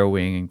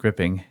harrowing and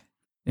gripping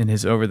in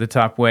his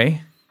over-the-top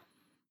way.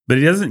 But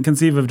he doesn't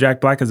conceive of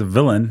Jack Black as a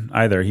villain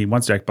either. He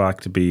wants Jack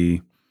Black to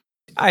be...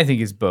 I think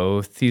he's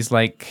both. He's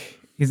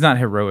not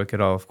heroic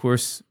at all, of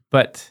course,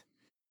 but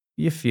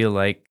you feel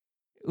like,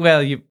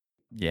 well,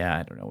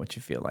 I don't know what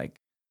you feel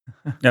like.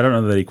 I don't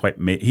know that he quite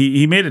made...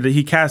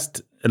 He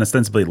cast an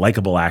ostensibly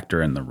likable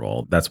actor in the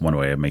role. That's one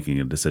way of making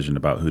a decision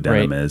about who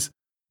Denham is.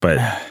 But...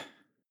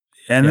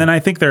 And then I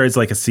think there is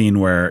like a scene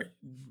where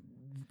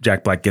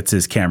Jack Black gets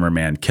his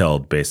cameraman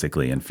killed,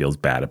 basically, and feels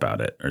bad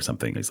about it or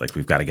something. He's like,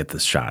 we've got to get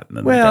this shot. And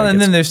then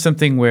then there's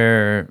something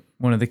where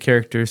one of the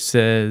characters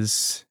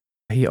says,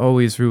 he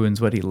always ruins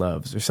what he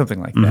loves or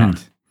something like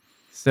that.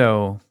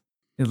 So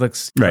it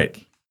looks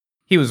like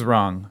he was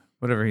wrong,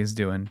 whatever he's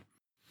doing.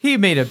 He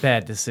made a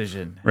bad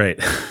decision. Right.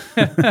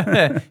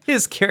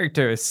 His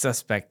character is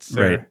suspect,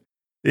 sir. Right.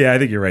 Yeah, I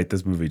think you're right.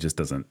 This movie just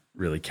doesn't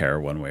really care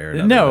one way or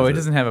another. No, it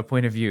doesn't have a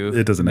point of view.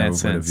 It doesn't have a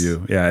point of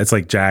view. Yeah, it's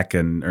like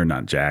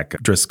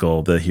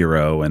Driscoll, the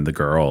hero, and the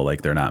girl.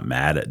 Like they're not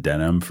mad at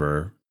Denham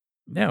for.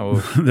 No,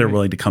 they're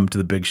willing to come to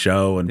the big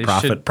show and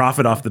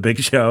profit off the big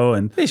show,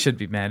 and they should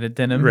be mad at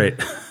Denham. Right.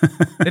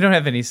 They don't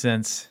have any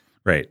sense.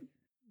 Right.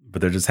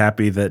 But they're just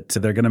happy that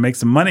they're going to make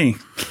some money.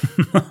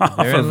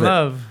 They're in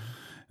love.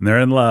 And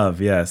they're in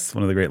love. Yes,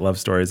 one of the great love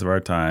stories of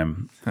our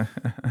time.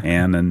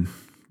 Anne and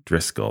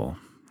Driscoll.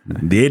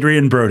 The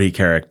Adrian Brody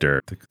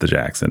character, the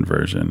Jackson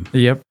version.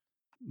 Yep.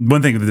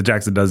 One thing that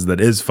Jackson does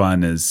that is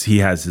fun is he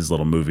has his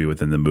little movie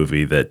within the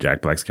movie that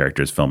Jack Black's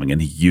character is filming,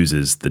 and he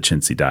uses the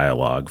chintzy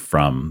dialogue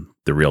from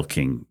the real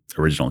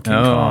original King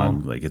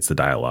Kong. Like it's the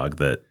dialogue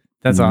that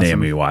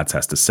Naomi Watts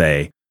has to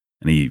say,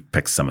 and he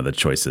picks some of the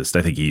choicest.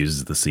 I think he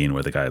uses the scene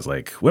where the guy's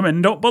like,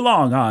 "Women don't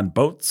belong on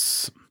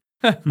boats."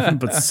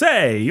 But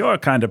say you're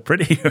kind of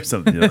pretty or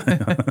something.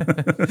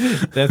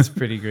 That's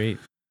pretty great.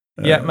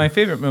 Yeah, my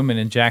favorite moment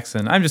in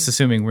Jackson, I'm just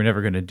assuming we're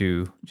never going to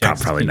do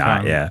Jackson's probably King not,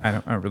 Kong. yeah. I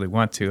don't really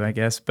want to, I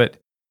guess. But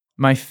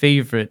my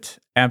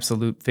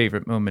absolute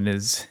favorite moment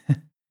is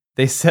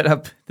they set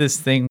up this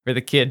thing where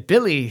the kid,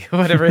 Billy,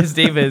 whatever his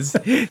name is,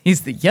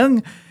 he's the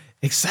young,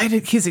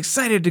 he's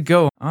excited to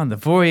go on the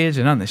voyage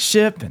and on the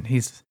ship. And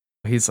he's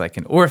like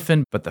an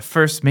orphan, but the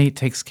first mate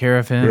takes care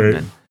of him. Right.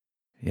 And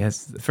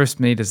the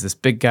first mate is this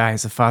big guy,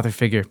 he's a father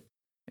figure.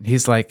 And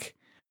he's like,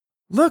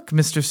 "Look,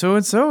 Mr.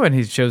 So-and-so," and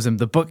he shows him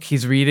the book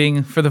he's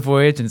reading for the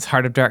voyage, and it's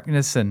Heart of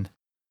Darkness, and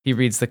he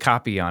reads the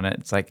copy on it.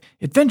 It's like,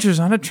 "Adventures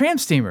on a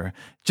tramp steamer,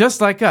 just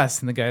like us."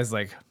 And the guy's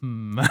like,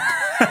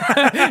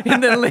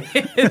 and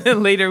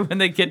then later when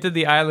they get to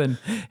the island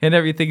and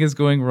everything is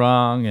going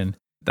wrong, and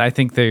I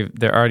think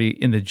they're already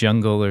in the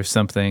jungle or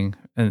something,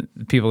 and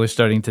people are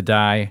starting to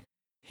die,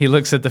 he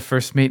looks at the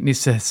first mate and he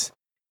says,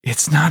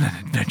 "It's not an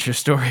adventure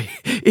story,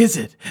 is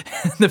it?"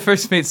 And the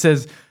first mate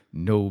says,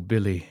 "No,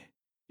 Billy.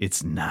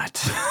 It's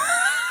not."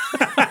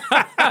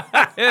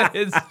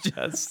 It's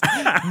just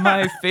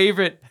my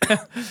favorite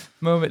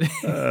moment.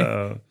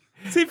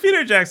 See,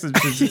 Peter Jackson,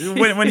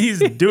 when he's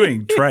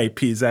doing tripe,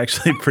 he's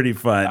actually pretty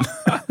fun.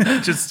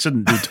 Just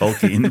shouldn't do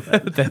Tolkien.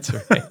 That's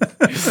right.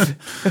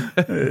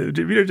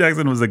 Peter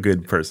Jackson was a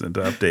good person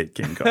to update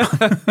King Kong.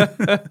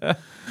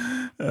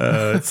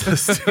 It's so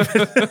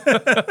stupid.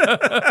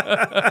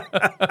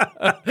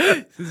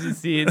 You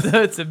see,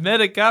 it's a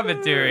meta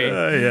commentary.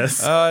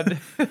 Yes.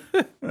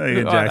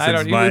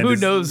 Who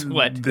knows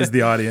what? Is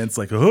the audience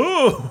like,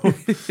 oh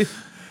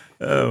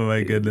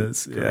my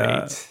goodness. Great.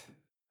 Yeah.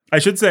 I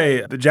should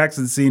say the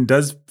Jackson scene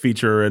does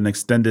feature an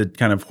extended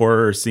kind of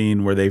horror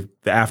scene where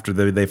after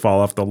they fall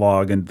off the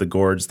log into the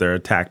gorge, they're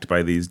attacked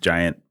by these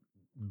giant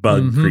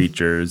bug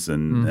creatures,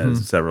 and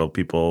several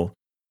people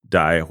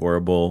die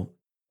horrible,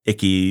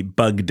 icky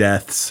bug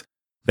deaths.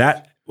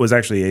 That was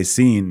actually a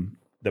scene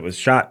that was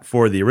shot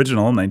for the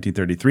original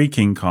 1933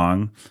 King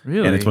Kong.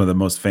 Really? And it's one of the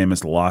most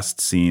famous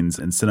lost scenes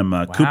in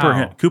cinema.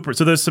 Wow. Cooper.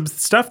 So there's some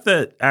stuff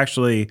that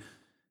actually,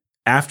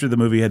 after the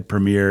movie had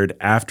premiered,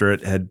 after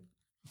it had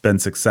been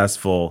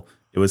successful,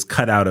 it was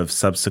cut out of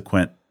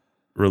subsequent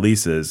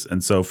releases.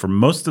 And so for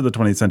most of the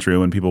 20th century,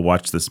 when people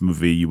watched this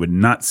movie, you would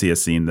not see a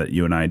scene that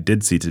you and I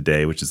did see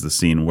today, which is the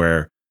scene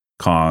where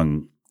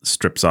Kong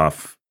strips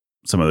off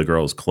some of the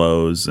girl's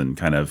clothes and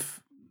kind of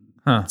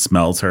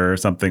smells her or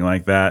something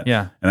like that.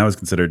 Yeah. And that was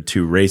considered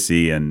too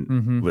racy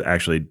and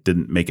actually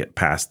didn't make it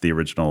past the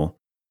original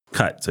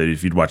cut. So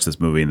if you'd watched this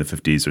movie in the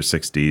 50s or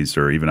 60s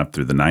or even up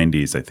through the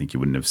 90s, I think you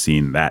wouldn't have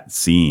seen that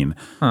scene.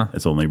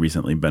 It's only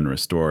recently been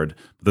restored.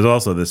 But there's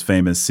also this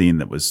famous scene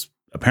that was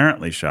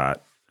apparently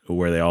shot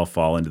where they all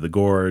fall into the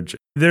gorge.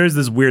 There's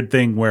this weird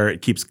thing where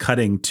it keeps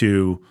cutting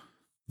to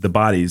the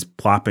bodies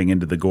plopping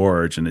into the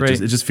gorge, and it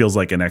just feels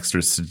like an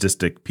extra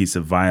sadistic piece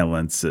of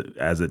violence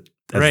as it's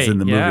in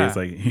the movie. It's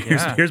like,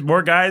 here's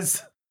more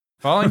guys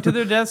falling to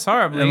their deaths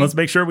horribly. And let's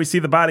make sure we see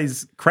the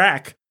bodies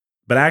crack.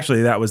 But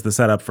actually, that was the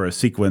setup for a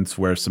sequence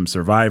where some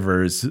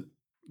survivors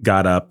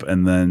got up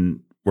and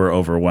then were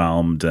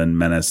overwhelmed and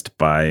menaced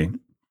by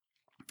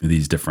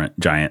these different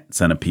giant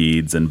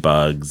centipedes and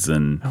bugs.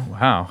 And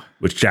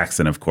which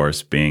Jackson, of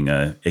course, being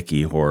a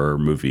icky horror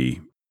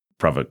movie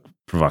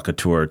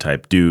provocateur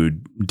type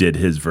dude, did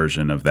his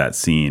version of that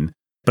scene.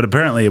 But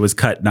apparently, it was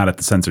cut not at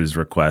the censor's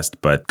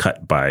request, but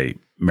cut by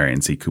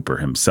Marion C. Cooper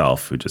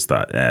himself, who just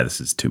thought,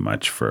 this is too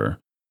much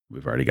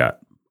we've already got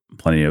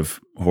plenty of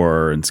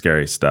horror and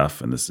scary stuff,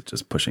 and this is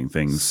just pushing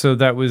things. So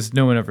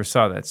no one ever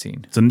saw that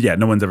scene. So yeah,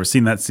 no one's ever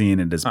seen that scene.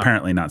 It has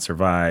apparently not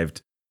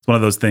survived. It's one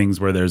of those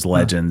things where there's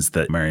legends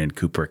that Marion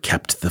Cooper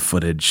kept the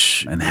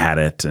footage and had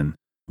it, and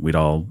we'd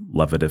all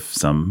love it if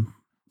some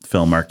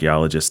film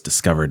archaeologist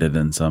discovered it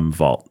in some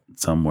vault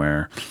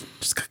somewhere.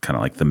 Just kind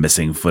of like the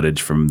missing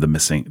footage from the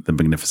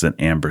Magnificent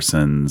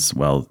Ambersons,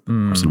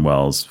 Orson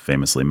Welles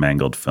famously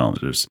mangled film.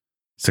 There's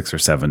 6 or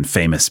 7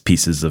 famous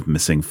pieces of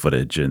missing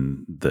footage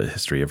in the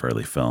history of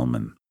early film,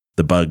 and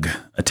the bug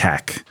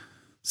attack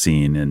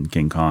scene in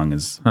King Kong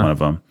is one of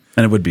them.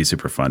 And it would be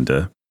super fun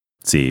to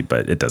see,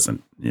 but it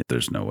doesn't.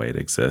 There's no way it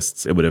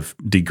exists. It would have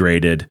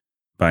degraded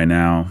by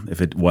now if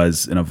it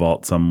was in a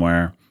vault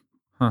somewhere.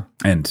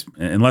 And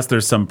unless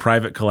there's some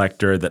private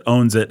collector that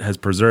owns it, has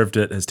preserved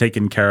it, has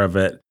taken care of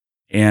it,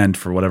 and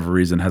for whatever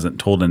reason hasn't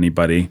told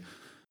anybody,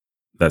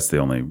 that's the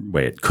only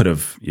way it could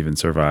have even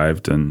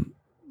survived. And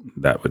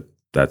I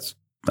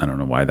don't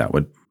know why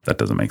that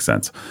doesn't make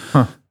sense.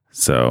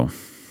 So,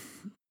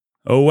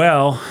 oh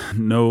well,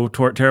 no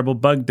terrible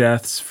bug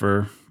deaths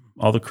for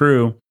all the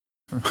crew.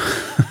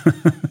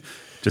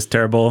 Just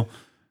terrible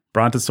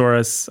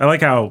Brontosaurus. I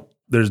like how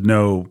there's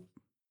no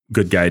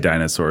good guy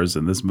dinosaurs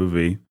in this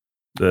movie.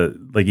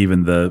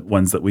 Even the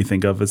ones that we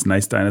think of as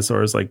nice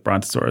dinosaurs, like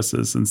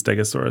Brontosauruses and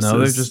Stegosauruses. No,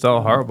 they're just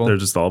all horrible. They're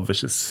just all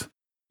vicious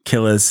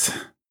killers.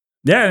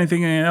 Yeah,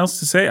 anything else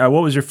to say?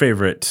 What was your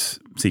favorite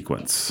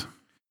sequence?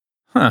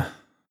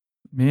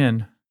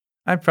 Man,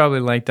 I probably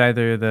liked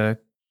either the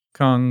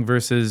Kong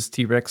versus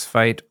T-Rex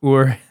fight,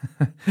 or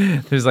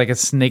there's like a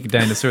snake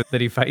dinosaur that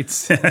he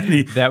fights.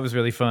 That was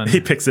really fun. He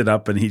picks it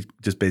up and he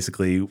just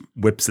basically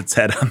whips its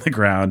head on the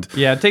ground.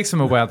 Yeah, it takes him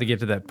a while to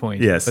get to that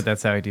point. Yes. But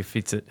that's how he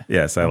defeats it.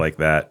 Yes, I like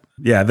that.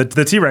 Yeah,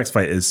 the T-Rex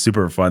fight is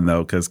super fun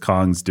though, because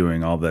Kong's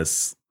doing all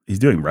this. He's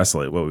doing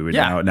wrestling. What we would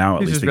now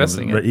at least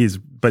think of.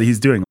 He's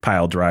doing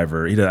pile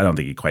driver. I don't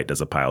think he quite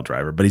does a pile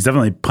driver, but he's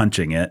definitely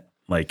punching it.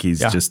 Like he's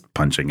just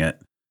punching it.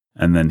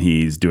 And then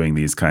he's doing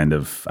these kind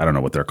of, I don't know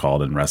what they're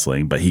called in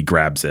wrestling, but he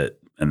grabs it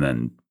and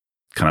then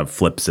kind of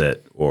flips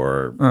it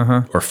or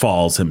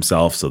falls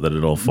himself so that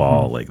it'll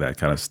fall, like that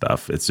kind of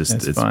stuff. It's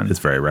just, it's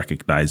very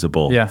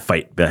recognizable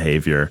fight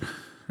behavior.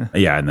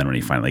 And then when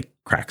he finally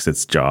cracks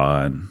its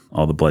jaw and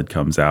all the blood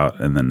comes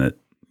out, and then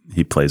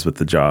he plays with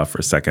the jaw for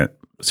a second.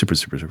 Super,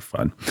 super, super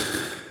fun.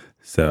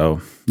 So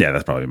yeah,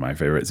 that's probably my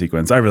favorite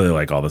sequence. I really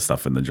like all the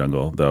stuff in the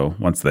jungle, though.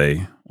 Once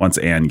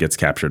Anne gets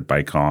captured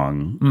by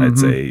Kong, I'd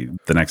say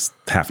the next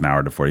half an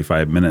hour to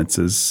 45 minutes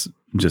is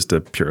just a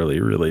purely,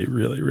 really,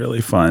 really,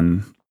 really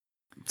fun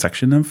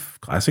section of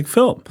classic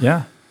film.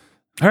 Yeah.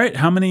 All right.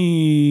 How many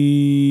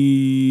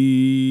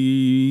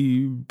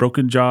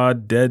broken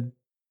jawed, dead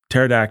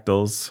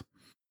pterodactyls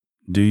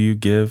do you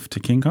give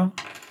to King Kong?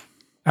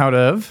 Out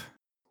of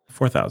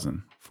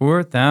 4,000.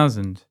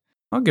 4,000.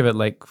 I'll give it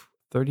like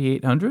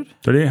 3,800.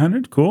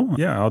 3,800? Cool.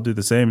 Yeah, I'll do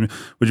the same.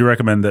 Would you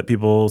recommend that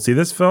people see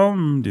this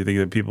film? Do you think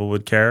that people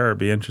would care or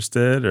be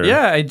interested? Or?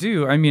 Yeah, I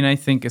do. I mean, I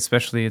think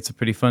especially it's a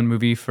pretty fun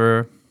movie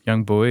for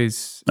young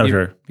boys. Oh,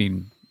 sure. I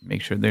mean,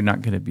 make sure they're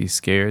not going to be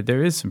scared.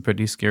 There is some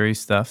pretty scary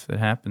stuff that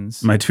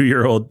happens. My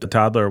 2-year-old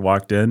toddler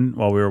walked in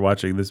while we were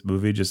watching this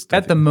movie. Just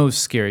at the most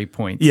scary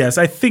point. Yes,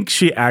 I think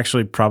she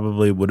actually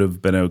probably would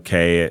have been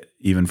okay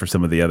even for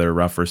some of the other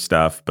rougher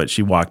stuff. But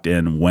she walked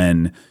in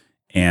when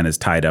Anne is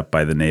tied up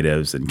by the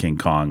natives and King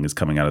Kong is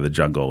coming out of the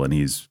jungle and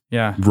he's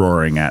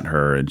roaring at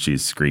her and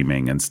she's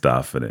screaming and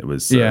stuff. And it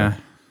was it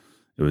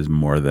was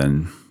more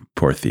than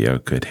poor Theo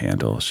could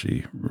handle.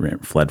 She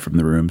fled from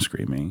the room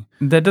screaming.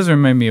 That does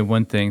remind me of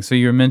one thing. So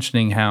you were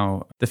mentioning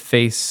how the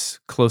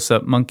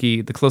close-up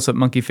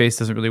monkey face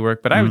doesn't really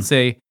work. But I would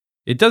say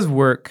it does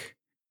work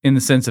in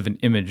the sense of an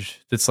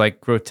image that's like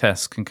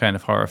grotesque and kind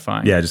of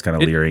horrifying. Yeah, just kind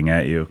of leering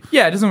at you.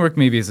 Yeah, it doesn't work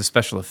maybe as a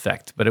special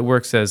effect, but it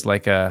works as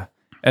like a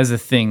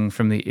thing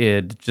from the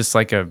id, just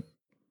like a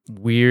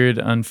weird,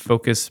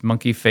 unfocused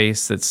monkey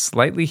face that's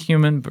slightly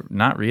human, but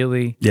not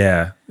really.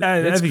 Yeah,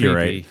 I think creepy. you're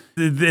right.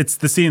 It's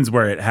the scenes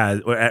where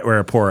where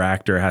a poor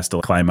actor has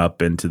to climb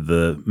up into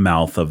the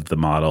mouth of the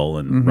model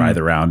and writhe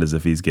around as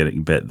if he's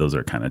getting bit. Those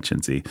are kind of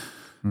chintzy.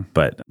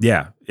 But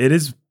yeah, it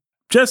is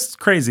just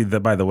crazy that,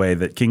 by the way,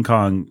 that King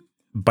Kong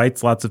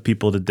bites lots of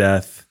people to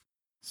death,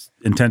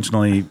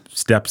 intentionally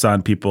steps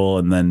on people,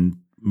 and then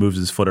moves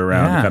his foot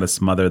around to kind of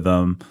smother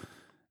them.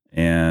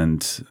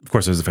 And of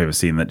course, there's a famous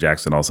scene that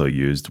Jackson also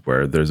used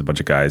where there's a bunch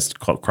of guys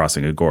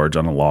crossing a gorge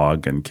on a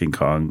log, and King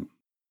Kong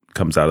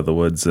comes out of the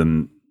woods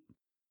and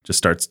just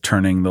starts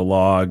turning the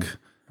log.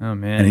 Oh,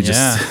 man. And he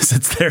just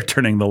sits there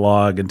turning the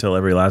log until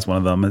every last one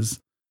of them is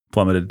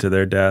plummeted to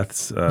their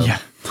deaths.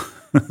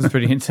 It's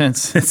pretty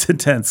intense. It's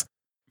intense.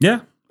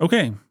 Yeah.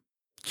 Okay.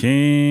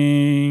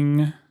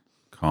 King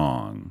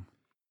Kong.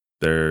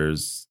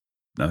 There's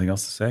nothing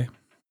else to say?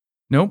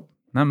 Nope,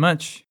 not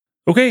much.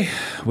 Okay.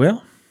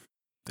 Well,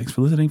 thanks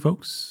for listening,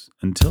 folks.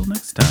 Until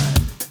next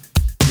time.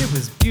 It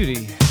was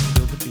Beauty,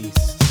 Kill the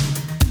Beast.